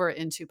 power over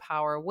into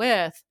power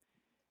with.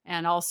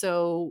 And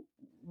also,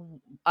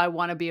 I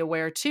want to be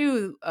aware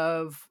too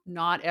of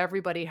not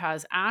everybody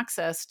has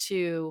access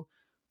to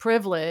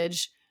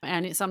privilege,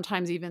 and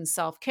sometimes even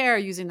self-care.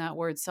 Using that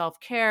word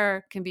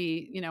self-care can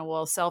be,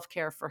 well,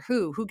 self-care for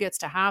who gets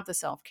to have the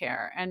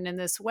self-care. And in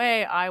this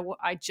way,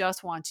 I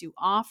just want to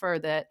offer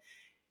that,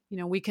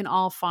 we can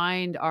all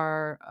find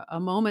our a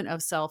moment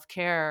of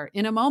self-care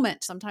in a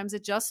moment. Sometimes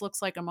it just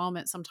looks like a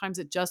moment. Sometimes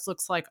it just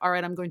looks like, all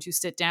right, I'm going to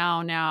sit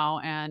down now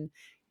and,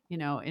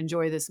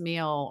 enjoy this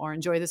meal or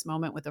enjoy this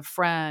moment with a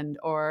friend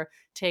or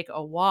take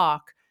a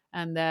walk.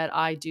 And that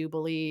I do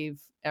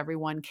believe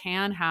everyone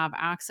can have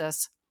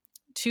access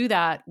to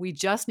that. We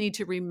just need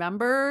to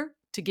remember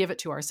to give it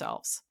to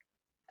ourselves.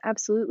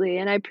 Absolutely.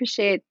 And I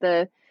appreciate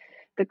the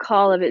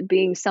call of it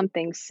being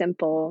something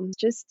simple.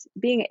 Just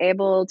being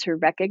able to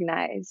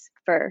recognize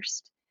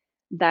first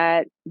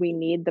that we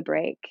need the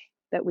break,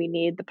 that we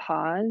need the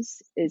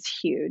pause is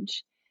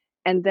huge.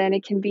 And then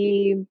it can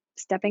be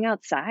stepping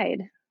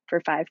outside for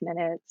 5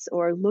 minutes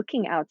or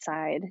looking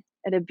outside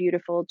at a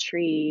beautiful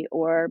tree,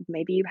 or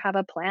maybe you have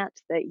a plant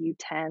that you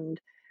tend,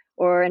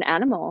 or an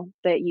animal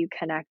that you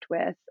connect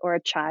with, or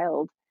a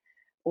child,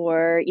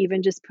 or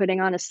even just putting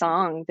on a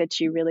song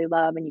that you really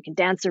love and you can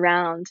dance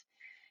around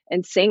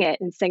and sing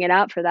it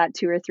out for that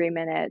 2 or 3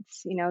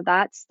 minutes.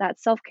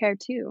 That's self-care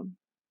too.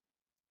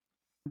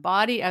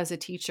 Body as a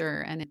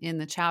teacher, and in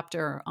the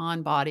chapter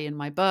on body in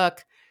my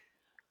book,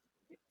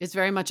 it's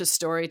very much a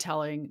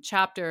storytelling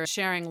chapter,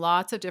 sharing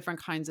lots of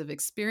different kinds of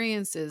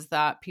experiences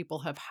that people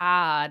have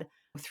had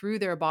through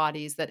their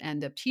bodies that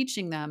end up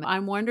teaching them.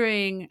 I'm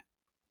wondering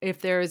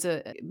if there's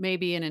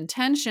maybe an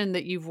intention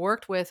that you've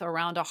worked with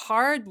around a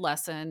hard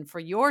lesson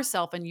for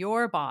yourself and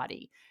your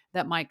body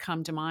that might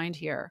come to mind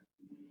here.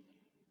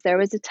 There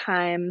was a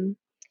time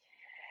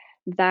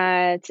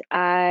that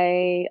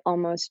I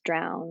almost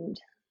drowned,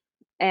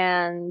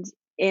 and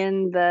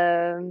in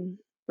the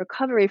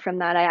recovery from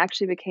that, I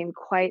actually became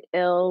quite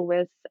ill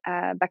with,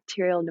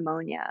 bacterial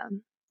pneumonia,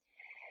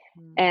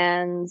 Mm.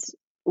 and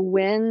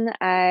when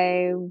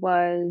I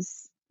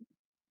was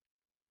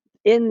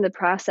in the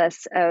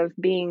process of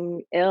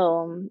being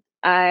ill,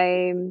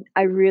 I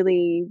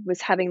really was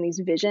having these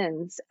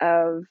visions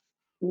of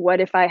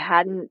what if I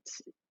hadn't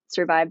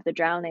survived the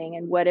drowning,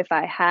 and what if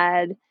I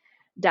had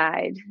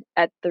died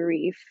at the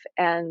reef,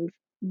 and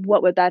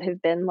what would that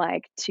have been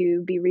like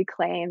to be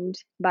reclaimed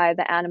by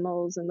the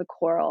animals and the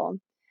coral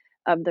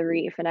of the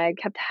reef. And I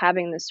kept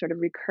having this sort of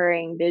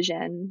recurring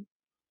vision.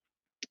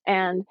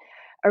 And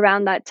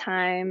around that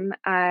time,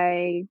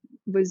 I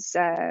was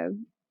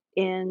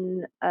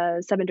in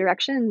a Seven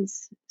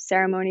Directions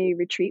ceremony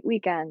retreat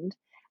weekend.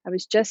 I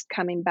was just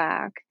coming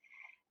back.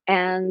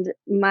 And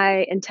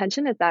my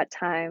intention at that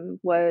time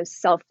was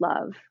self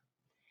love.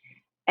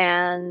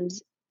 And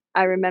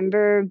I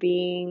remember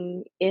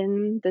being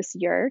in this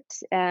yurt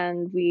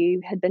and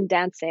we had been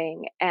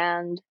dancing,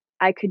 and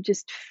I could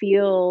just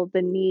feel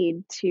the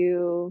need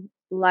to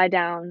lie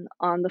down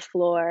on the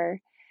floor.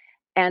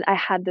 And I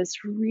had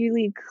this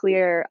really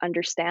clear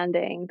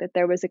understanding that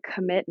there was a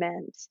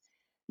commitment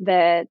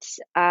that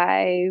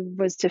I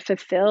was to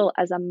fulfill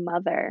as a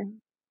mother,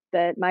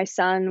 that my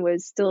son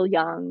was still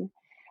young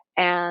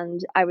and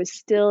I was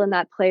still in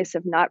that place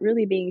of not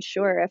really being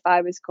sure if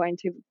I was going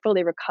to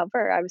fully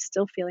recover. I was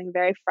still feeling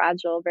very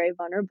fragile, very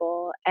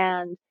vulnerable.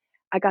 And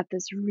I got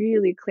this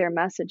really clear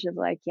message of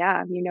like,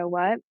 yeah, you know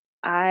what?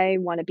 I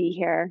want to be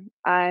here.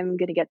 I'm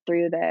going to get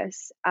through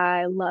this.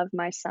 I love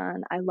my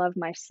son. I love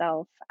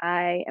myself.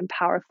 I am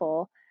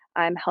powerful.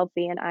 I'm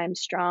healthy and I'm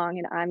strong.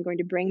 And I'm going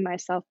to bring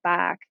myself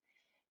back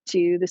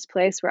to this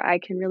place where I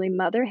can really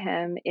mother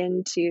him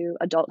into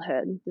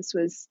adulthood. This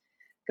was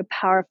a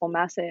powerful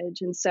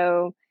message. And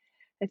so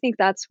I think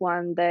that's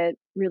one that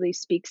really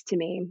speaks to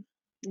me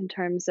in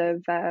terms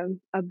of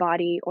a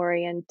body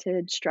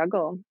oriented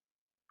struggle.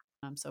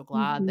 I'm so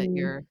glad that Hmm.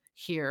 you're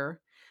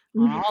here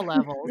on all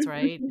levels,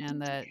 right?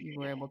 And that you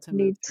were able to move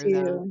Me through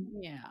that. too.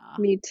 Yeah.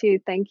 Me too.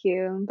 Thank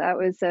you. That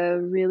was a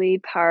really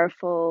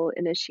powerful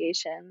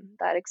initiation,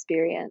 that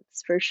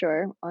experience for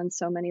sure, on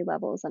so many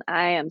levels. And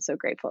I am so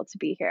grateful to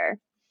be here.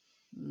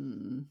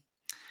 Mm.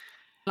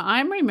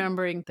 I'm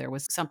remembering there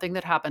was something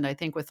that happened, I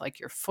think, with like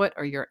your foot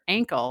or your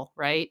ankle,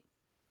 right?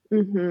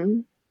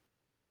 Hmm.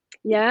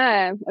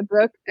 Yeah, I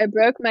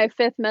broke my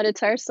fifth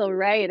metatarsal,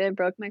 right. I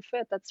broke my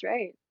foot. That's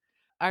right.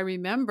 I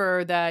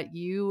remember that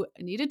you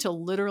needed to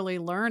literally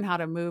learn how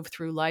to move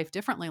through life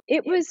differently.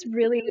 It was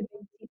really a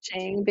big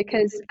teaching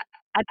because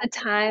at the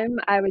time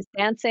I was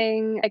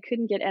dancing, I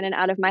couldn't get in and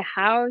out of my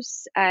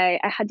house. I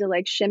had to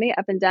like shimmy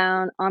up and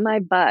down on my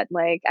butt.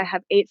 Like I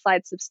have 8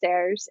 flights of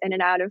stairs in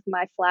and out of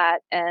my flat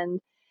and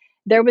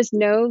there was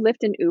no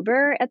Lyft and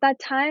Uber at that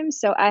time,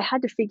 so I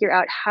had to figure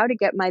out how to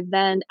get my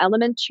then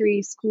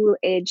elementary school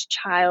age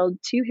child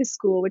to his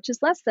school, which is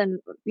less than,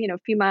 a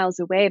few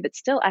miles away, but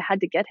still I had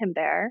to get him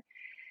there.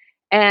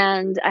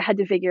 And I had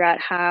to figure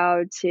out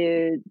how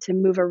to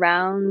move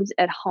around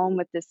at home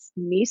with this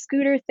knee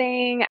scooter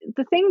thing.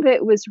 The thing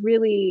that was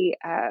really,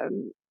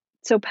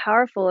 so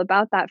powerful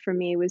about that for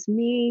me was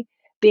me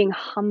being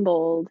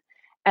humbled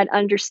and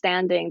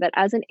understanding that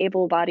as an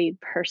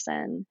able-bodied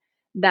person,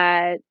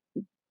 that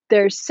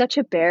there's such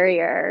a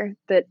barrier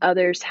that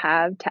others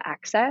have to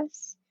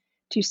access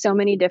to so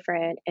many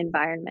different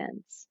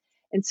environments.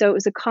 And so it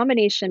was a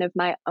combination of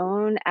my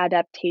own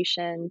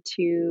adaptation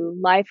to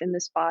life in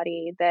this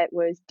body that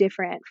was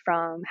different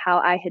from how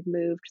I had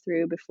moved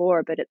through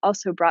before, but it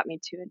also brought me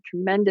to a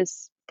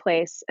tremendous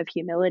place of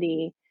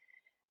humility,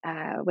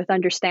 with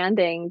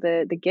understanding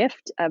the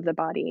gift of the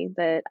body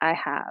that I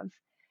have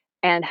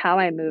and how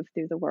I move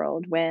through the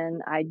world when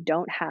I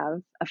don't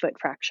have a foot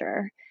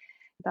fracture.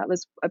 That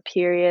was a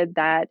period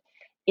that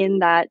in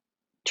that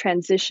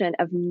transition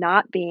of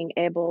not being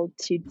able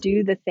to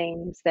do the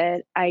things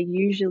that I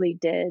usually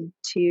did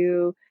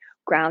to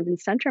ground and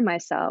center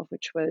myself,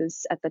 which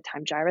was at the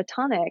time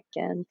gyrotonic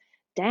and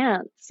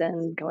dance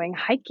and going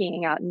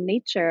hiking out in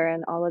nature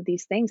and all of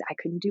these things. I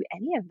couldn't do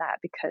any of that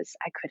because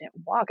I couldn't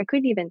walk. I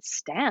couldn't even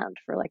stand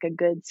for like a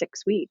good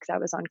 6 weeks. I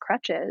was on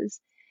crutches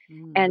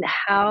Mm. and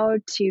how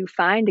to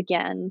find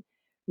again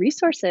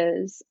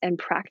resources and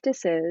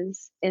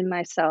practices in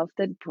myself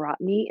that brought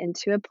me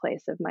into a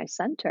place of my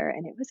center.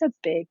 And it was a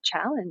big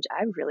challenge.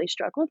 I really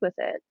struggled with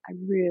it. I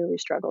really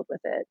struggled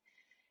with it.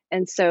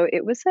 And so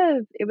it was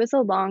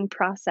a long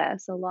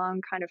process, a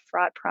long kind of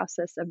fraught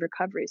process of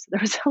recovery. So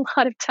there was a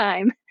lot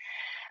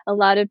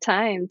of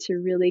time to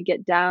really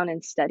get down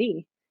and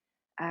study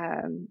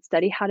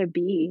how to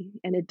be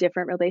in a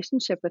different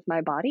relationship with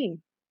my body.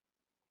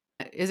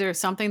 Is there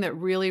something that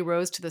really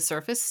rose to the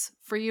surface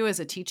for you as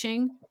a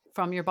teaching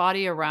from your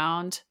body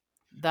around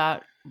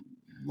that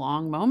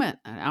long moment,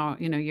 an hour,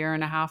 year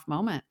and a half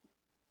moment?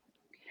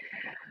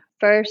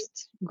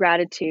 First,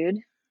 gratitude,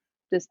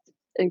 just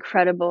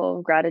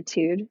incredible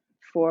gratitude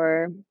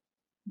for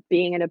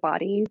being in a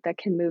body that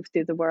can move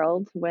through the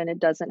world when it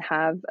doesn't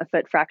have a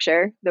foot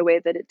fracture the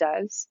way that it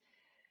does.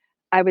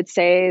 I would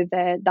say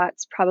that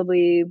that's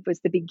probably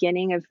was the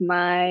beginning of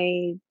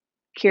my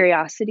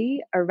curiosity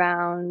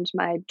around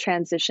my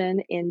transition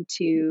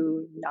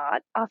into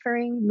not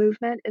offering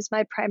movement as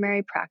my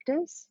primary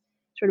practice.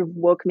 Sort of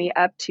woke me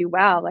up to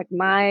wow, like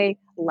my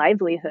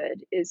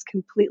livelihood is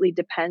completely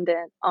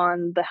dependent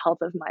on the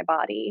health of my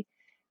body.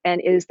 And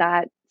is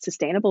that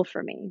sustainable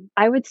for me?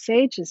 I would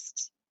say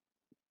just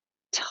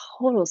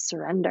total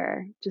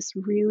surrender, just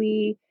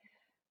really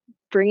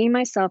bringing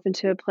myself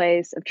into a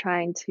place of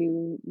trying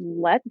to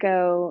let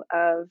go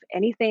of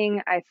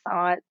anything I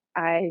thought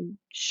I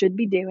should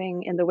be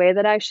doing in the way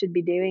that I should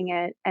be doing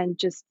it, and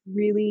just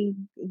really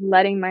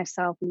letting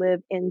myself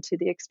live into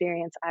the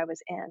experience I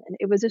was in. And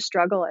it was a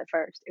struggle at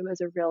first. It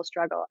was a real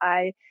struggle.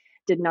 I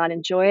did not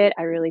enjoy it.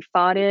 I really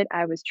fought it.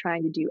 I was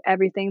trying to do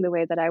everything the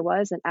way that I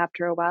was. And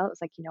after a while, it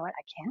was like, you know what?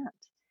 I can't.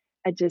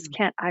 I just Mm.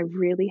 can't. I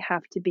really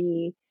have to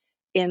be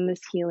in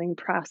this healing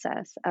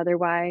process.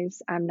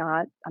 Otherwise, I'm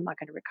not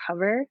going to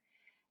recover.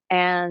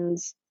 And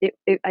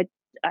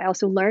I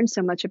also learned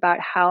so much about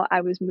how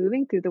I was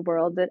moving through the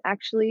world that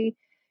actually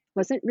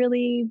wasn't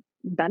really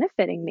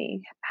benefiting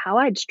me, how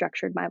I'd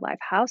structured my life,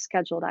 how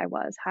scheduled I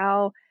was,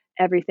 how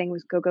everything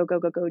was go, go, go,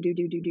 go, go, do,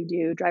 do, do, do,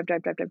 do, drive,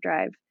 drive, drive, drive,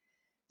 drive.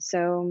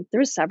 So there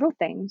were several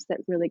things that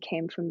really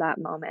came from that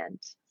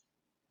moment.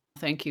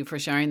 Thank you for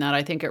sharing that.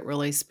 I think it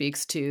really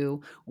speaks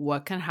to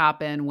what can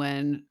happen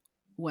when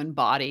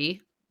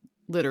body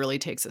literally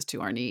takes us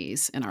to our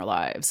knees in our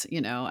lives,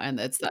 and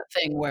it's that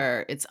thing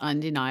where it's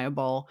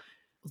undeniable.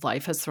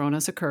 Life has thrown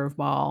us a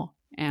curveball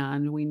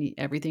and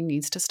everything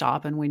needs to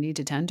stop and we need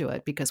to tend to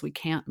it because we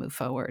can't move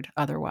forward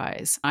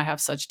otherwise. I have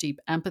such deep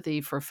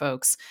empathy for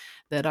folks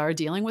that are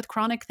dealing with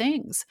chronic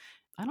things.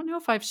 I don't know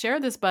if I've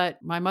shared this,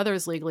 but my mother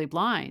is legally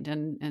blind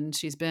and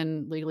she's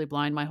been legally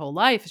blind my whole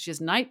life. She has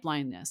night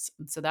blindness.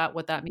 And so that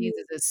what that means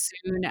is as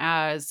soon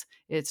as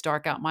it's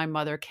dark out, my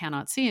mother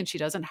cannot see and she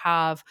doesn't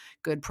have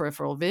good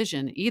peripheral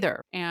vision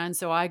either. And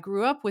so I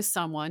grew up with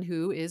someone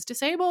who is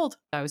disabled.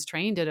 I was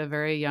trained at a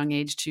very young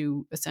age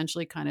to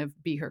essentially kind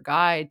of be her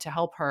guide to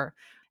help her.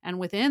 And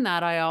within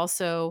that, I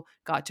also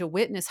got to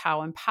witness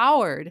how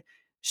empowered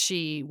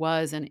she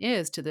was and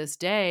is to this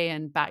day.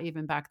 And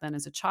even back then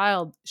as a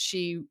child,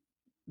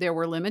 there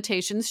were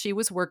limitations she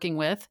was working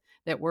with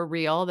that were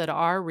real, that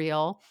are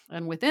real.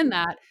 And within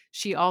that,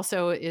 she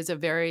also is a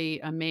very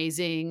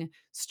amazing,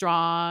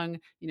 strong,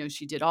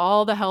 she did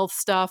all the health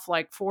stuff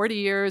like 40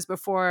 years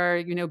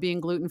before,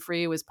 being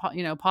gluten-free was,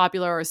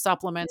 popular, or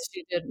supplements.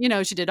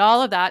 She did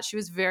all of that. She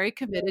was very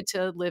committed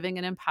to living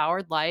an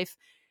empowered life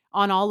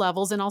on all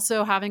levels and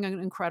also having an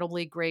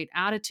incredibly great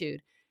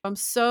attitude. I'm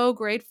so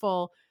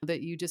grateful that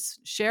you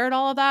just shared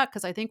all of that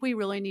because I think we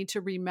really need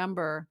to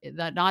remember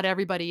that not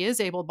everybody is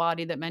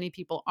able-bodied, that many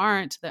people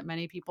aren't, that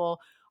many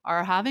people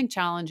are having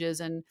challenges,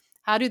 and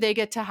how do they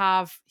get to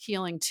have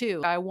healing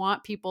too? I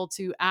want people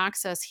to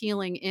access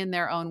healing in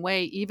their own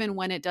way, even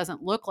when it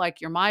doesn't look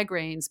like your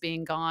migraines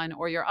being gone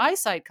or your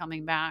eyesight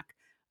coming back.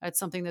 That's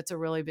something that's a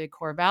really big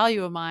core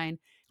value of mine.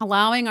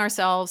 Allowing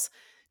ourselves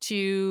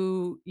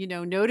to,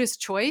 notice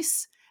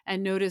choice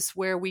and notice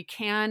where we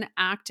can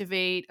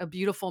activate a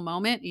beautiful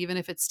moment, even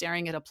if it's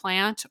staring at a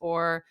plant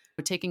or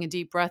taking a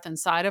deep breath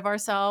inside of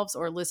ourselves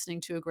or listening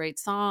to a great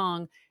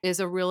song, is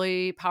a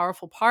really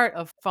powerful part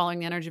of following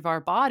the energy of our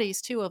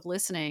bodies too, of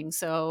listening.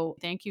 So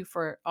thank you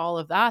for all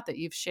of that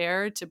you've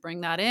shared to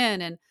bring that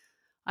in. And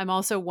I'm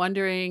also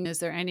wondering, is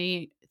there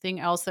anything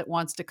else that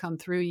wants to come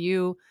through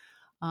you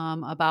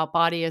about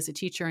body as a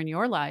teacher in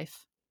your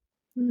life?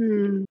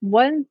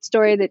 One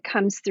story that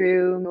comes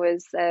through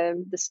was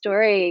the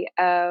story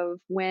of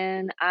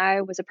when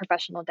I was a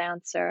professional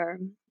dancer.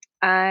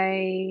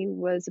 I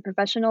was a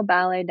professional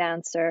ballet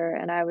dancer,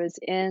 and I was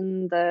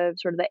in the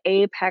sort of the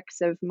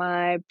apex of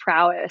my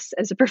prowess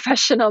as a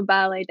professional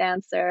ballet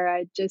dancer.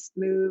 I just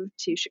moved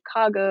to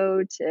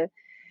Chicago to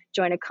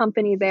join a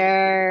company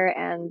there,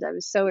 and I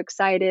was so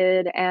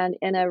excited. And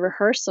in a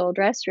rehearsal,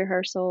 dress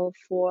rehearsal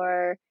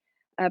for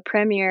a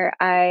premiere,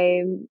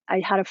 I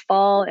had a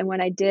fall, and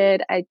when I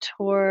did, I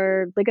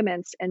tore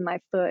ligaments in my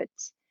foot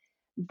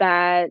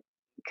that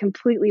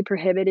completely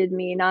prohibited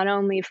me not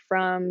only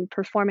from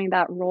performing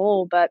that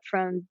role, but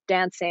from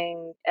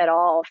dancing at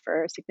all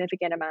for a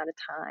significant amount of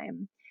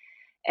time.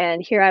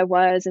 And here I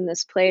was in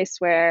this place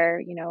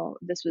where,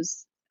 this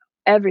was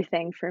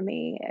everything for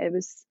me. It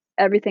was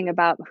everything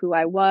about who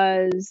I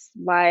was,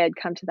 why I'd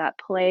come to that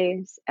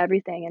place,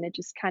 everything. And it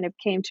just kind of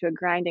came to a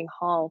grinding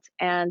halt.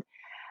 And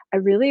I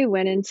really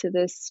went into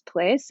this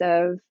place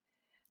of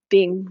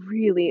being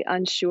really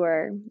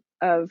unsure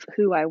of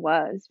who I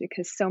was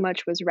because so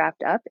much was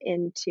wrapped up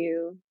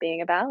into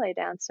being a ballet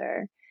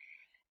dancer.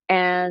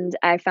 And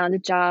I found a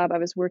job. I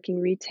was working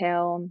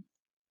retail,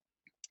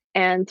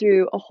 and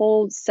through a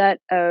whole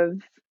set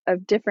of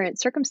different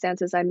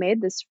circumstances, I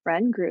made this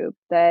friend group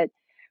that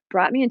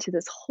brought me into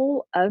this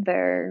whole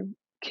other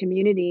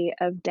community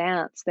of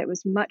dance that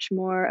was much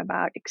more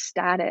about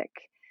ecstatic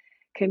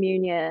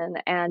communion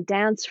and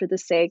dance for the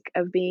sake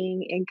of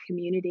being in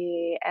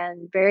community,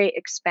 and very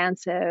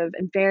expansive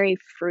and very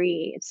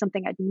free. It's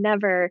something I'd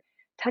never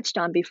touched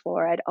on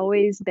before. I'd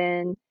always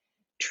been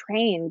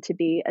trained to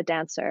be a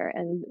dancer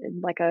and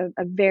like a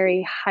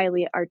very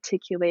highly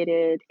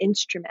articulated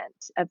instrument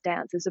of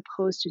dance, as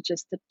opposed to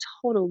just the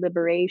total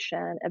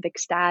liberation of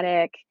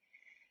ecstatic,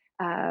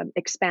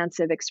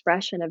 expansive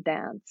expression of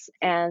dance.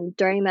 And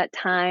during that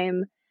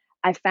time,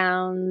 I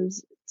found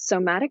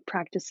somatic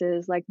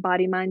practices like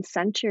body mind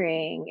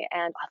centering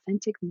and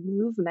authentic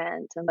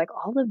movement, and like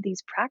all of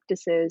these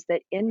practices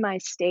that in my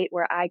state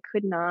where I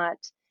could not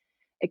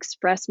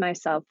express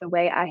myself the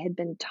way I had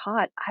been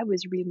taught, I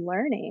was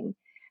relearning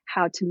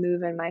how to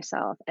move in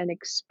myself and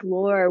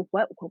explore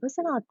what was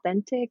an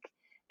authentic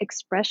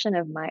expression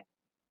of my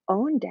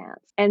own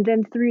dance. And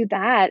then through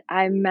that,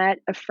 I met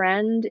a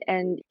friend,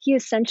 and he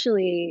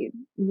essentially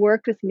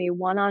worked with me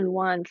one on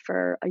one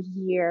for a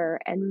year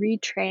and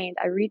retrained.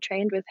 I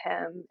retrained with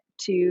him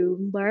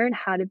to learn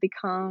how to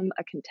become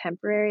a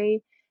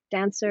contemporary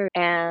dancer.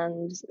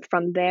 And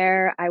from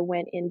there, I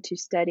went into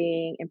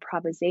studying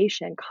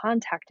improvisation,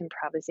 contact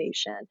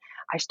improvisation.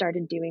 I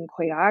started doing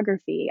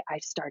choreography. I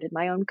started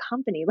my own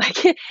company.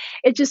 Like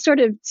it just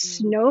sort of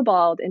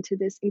snowballed into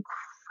this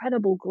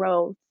incredible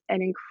growth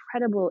and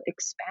incredible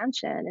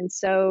expansion. And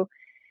so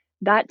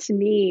that to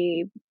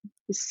me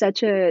was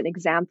such an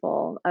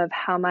example of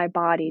how my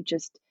body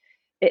just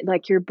it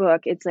like your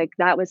book, it's like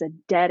that was a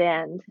dead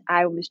end.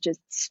 I was just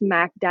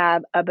smack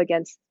dab up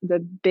against the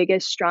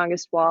biggest,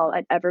 strongest wall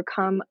I'd ever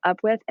come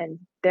up with, and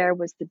there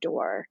was the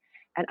door.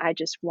 And I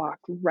just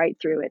walked right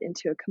through it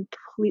into a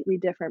completely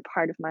different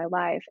part of my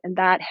life. And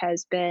that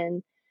has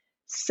been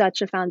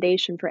such a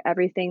foundation for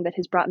everything that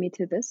has brought me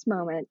to this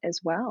moment as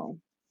well.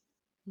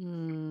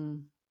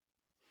 Mm,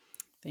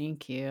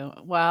 thank you.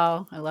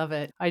 Wow, I love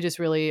it. I just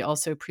really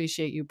also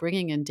appreciate you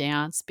bringing in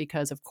dance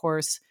because, of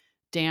course,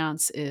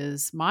 dance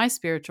is my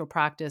spiritual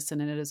practice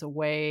and it is a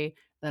way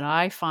that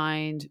I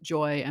find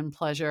joy and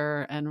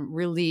pleasure and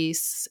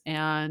release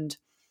and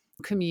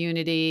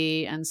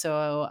community. And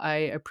so I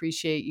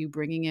appreciate you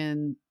bringing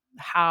in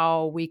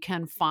how we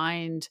can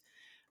find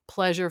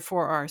pleasure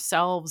for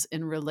ourselves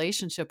in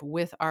relationship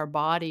with our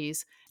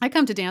bodies. I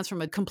come to dance from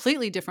a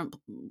completely different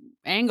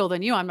angle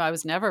than you. I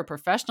was never a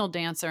professional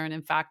dancer. And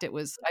in fact,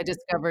 I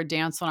discovered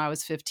dance when I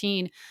was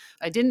 15.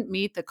 I didn't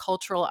meet the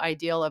cultural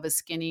ideal of a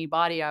skinny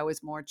body. I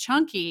was more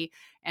chunky.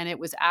 And it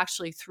was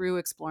actually through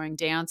exploring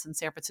dance in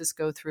San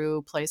Francisco through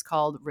a place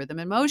called Rhythm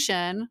and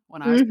Motion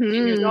when I was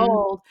 15 years Mhm.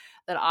 old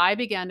that I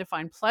began to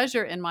find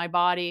pleasure in my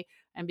body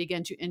and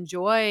began to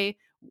enjoy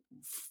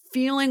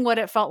feeling what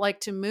it felt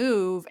like to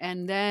move.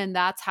 And then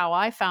that's how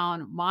I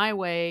found my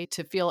way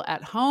to feel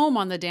at home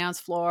on the dance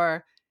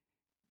floor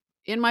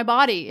in my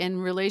body in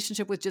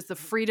relationship with just the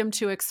freedom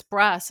to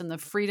express and the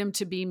freedom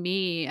to be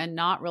me and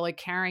not really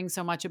caring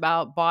so much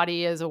about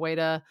body as a way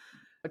to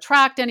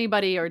attract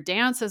anybody or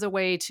dance as a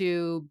way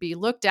to be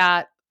looked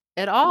at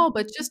all,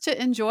 but just to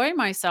enjoy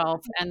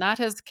myself. And that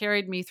has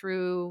carried me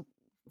through,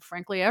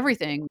 frankly,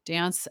 everything.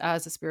 Dance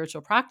as a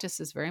spiritual practice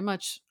is very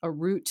much a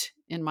root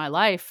in my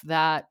life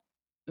that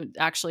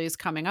actually is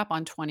coming up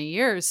on 20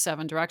 years.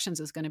 Seven Directions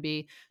is going to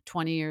be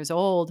 20 years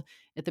old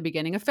at the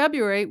beginning of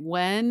February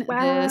when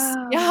this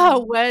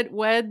Wow.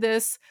 when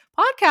this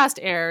podcast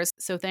airs.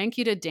 So thank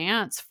you to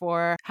dance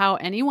for how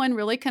anyone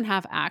really can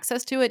have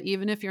access to it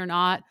even if you're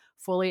not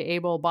fully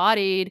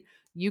able-bodied.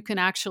 You can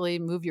actually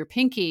move your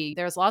pinky.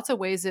 There's lots of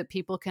ways that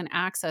people can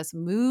access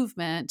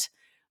movement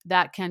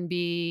that can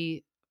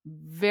be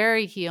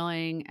very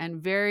healing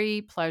and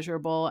very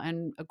pleasurable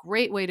and a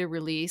great way to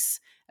release,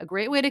 a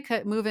great way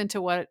to move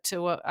into what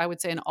I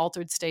would say an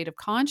altered state of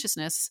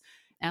consciousness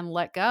and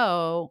let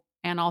go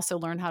and also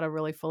learn how to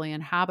really fully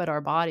inhabit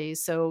our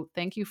bodies. So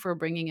thank you for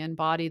bringing in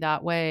body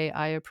that way.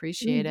 I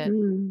appreciate it.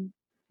 Mhm.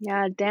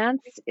 Yeah,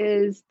 dance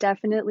is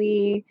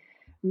definitely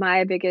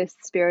my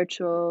biggest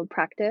spiritual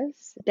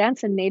practice.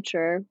 Dance and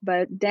nature,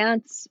 but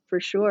dance for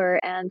sure.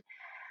 And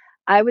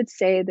I would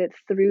say that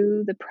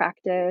through the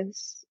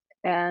practice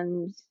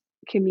and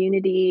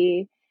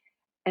community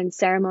and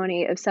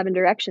ceremony of Seven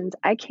Directions,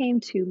 I came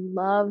to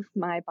love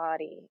my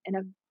body in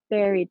a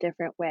very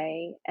different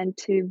way and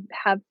to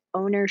have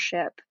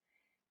ownership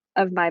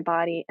of my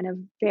body in a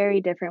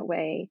very different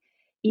way,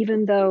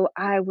 even though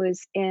I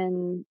was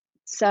in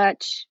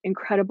such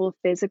incredible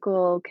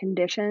physical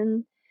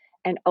condition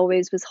and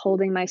always was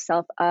holding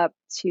myself up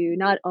to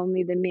not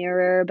only the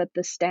mirror, but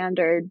the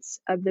standards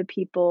of the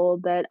people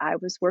that I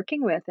was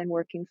working with and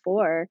working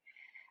for.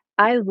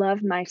 I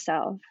love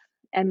myself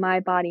and my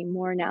body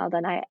more now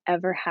than I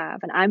ever have.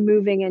 And I'm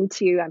moving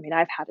into, I mean,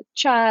 I've had a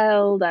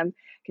child, I'm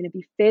going to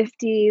be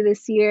 50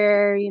 this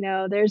year. You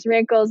know, there's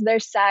wrinkles,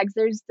 there's sags,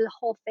 there's the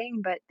whole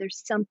thing, but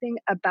there's something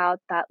about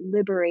that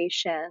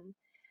liberation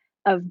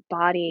of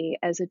body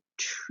as a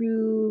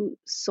true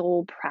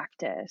soul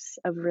practice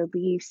of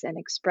release and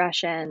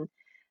expression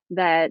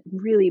that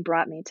really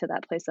brought me to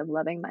that place of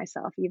loving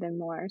myself even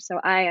more. So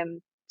I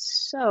am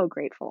so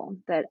grateful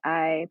that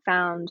I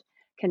found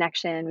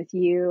connection with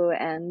you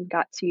and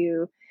got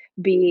to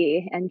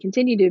be and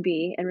continue to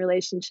be in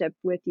relationship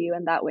with you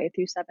in that way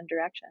through Seven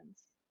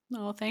Directions.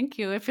 Oh, thank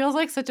you. It feels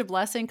like such a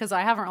blessing because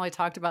I haven't really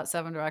talked about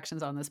Seven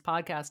Directions on this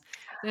podcast.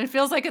 And it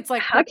feels like it's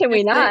like How can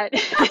we perfect that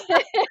not?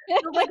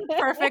 feels like it's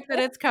perfect that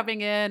it's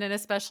coming in and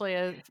especially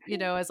as,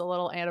 as a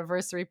little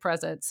anniversary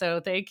present.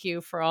 So thank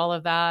you for all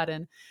of that.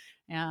 And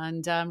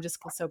I'm just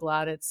so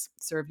glad it's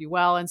served you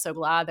well and so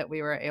glad that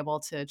we were able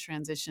to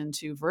transition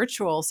to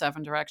virtual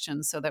Seven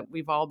Directions so that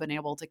we've all been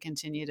able to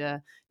continue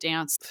to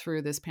dance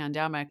through this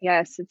pandemic.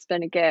 Yes, it's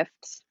been a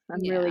gift. I'm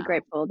really Yeah.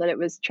 grateful that it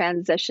was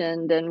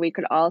transitioned and we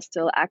could all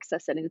still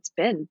access it. And it's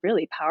been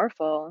really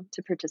powerful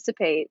to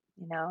participate,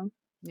 you know?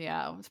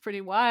 Yeah, it was pretty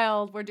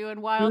wild. We're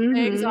doing wild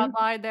things Mhm.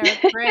 online there.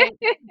 It's great.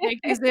 Thank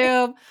you,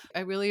 Zoom.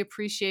 I really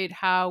appreciate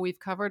how we've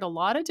covered a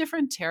lot of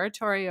different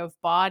territory of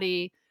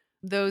body,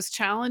 those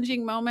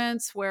challenging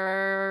moments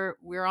where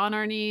we're on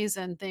our knees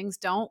and things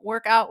don't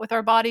work out with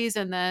our bodies.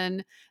 And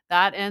then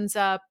that ends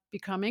up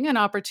becoming an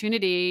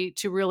opportunity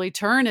to really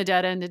turn a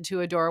dead end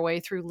into a doorway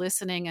through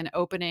listening and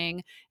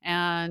opening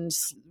and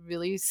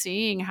really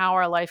seeing how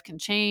our life can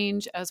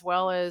change, as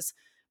well as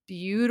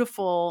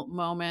beautiful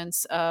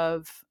moments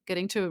of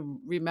getting to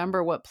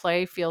remember what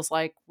play feels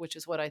like, which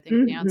is what I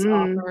think dance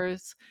Mhm.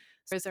 offers.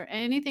 Is there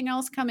anything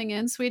else coming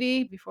in,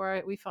 sweetie,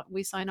 before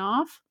we sign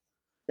off?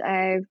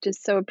 I've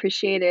just so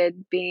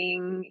appreciated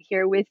being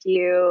here with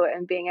you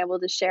and being able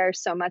to share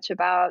so much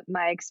about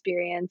my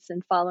experience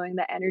and following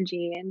the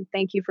energy. And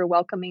thank you for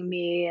welcoming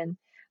me and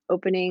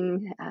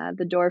opening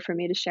the door for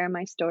me to share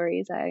my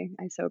stories. I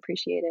so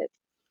appreciate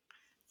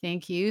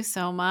Thank you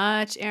so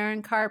much,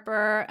 Erin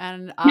Carper.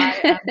 And I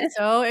am it.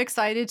 so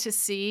excited to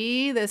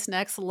see this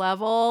next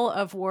level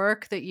of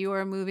work that you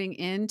are moving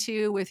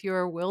into with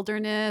your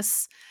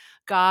wilderness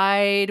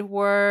guide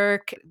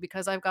work,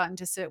 because I've gotten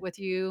to sit with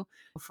you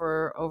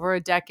for over a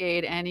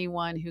decade.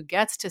 Anyone who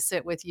gets to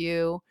sit with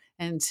you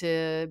and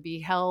to be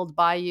held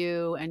by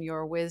you and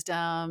your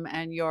wisdom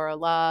and your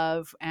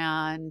love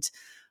and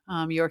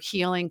your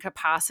healing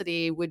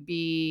capacity would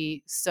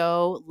be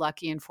so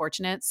lucky and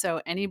fortunate. So,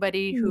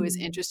 anybody who is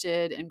Hmm.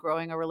 interested in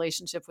growing a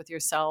relationship with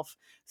yourself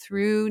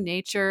through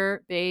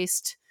nature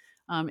based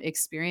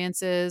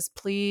experiences,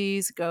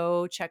 please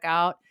go check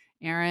out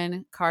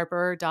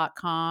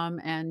erincarper.com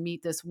and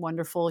meet this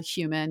wonderful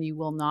human. You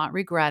will not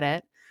regret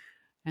it.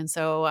 And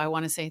so, I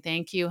want to say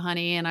thank you,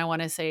 honey. And I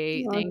want to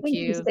say Well, thank thank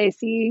you, you.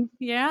 Stacy.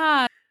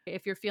 Yeah.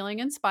 If you're feeling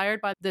inspired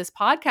by this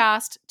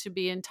podcast to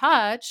be in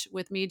touch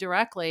with me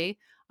directly,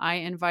 I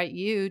invite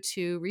you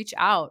to reach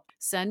out.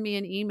 Send me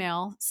an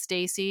email,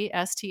 Stacy,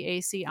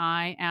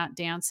 STACI, at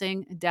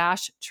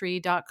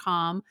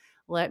dancing-tree.com.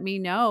 Let me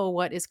know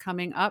what is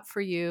coming up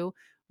for you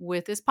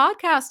with this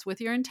podcast, with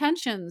your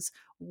intentions,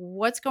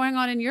 what's going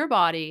on in your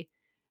body.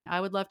 I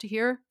would love to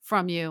hear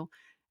from you.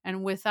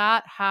 And with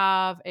that,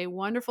 have a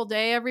wonderful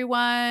day,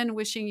 everyone.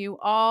 Wishing you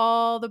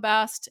all the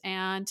best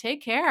and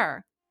take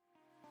care.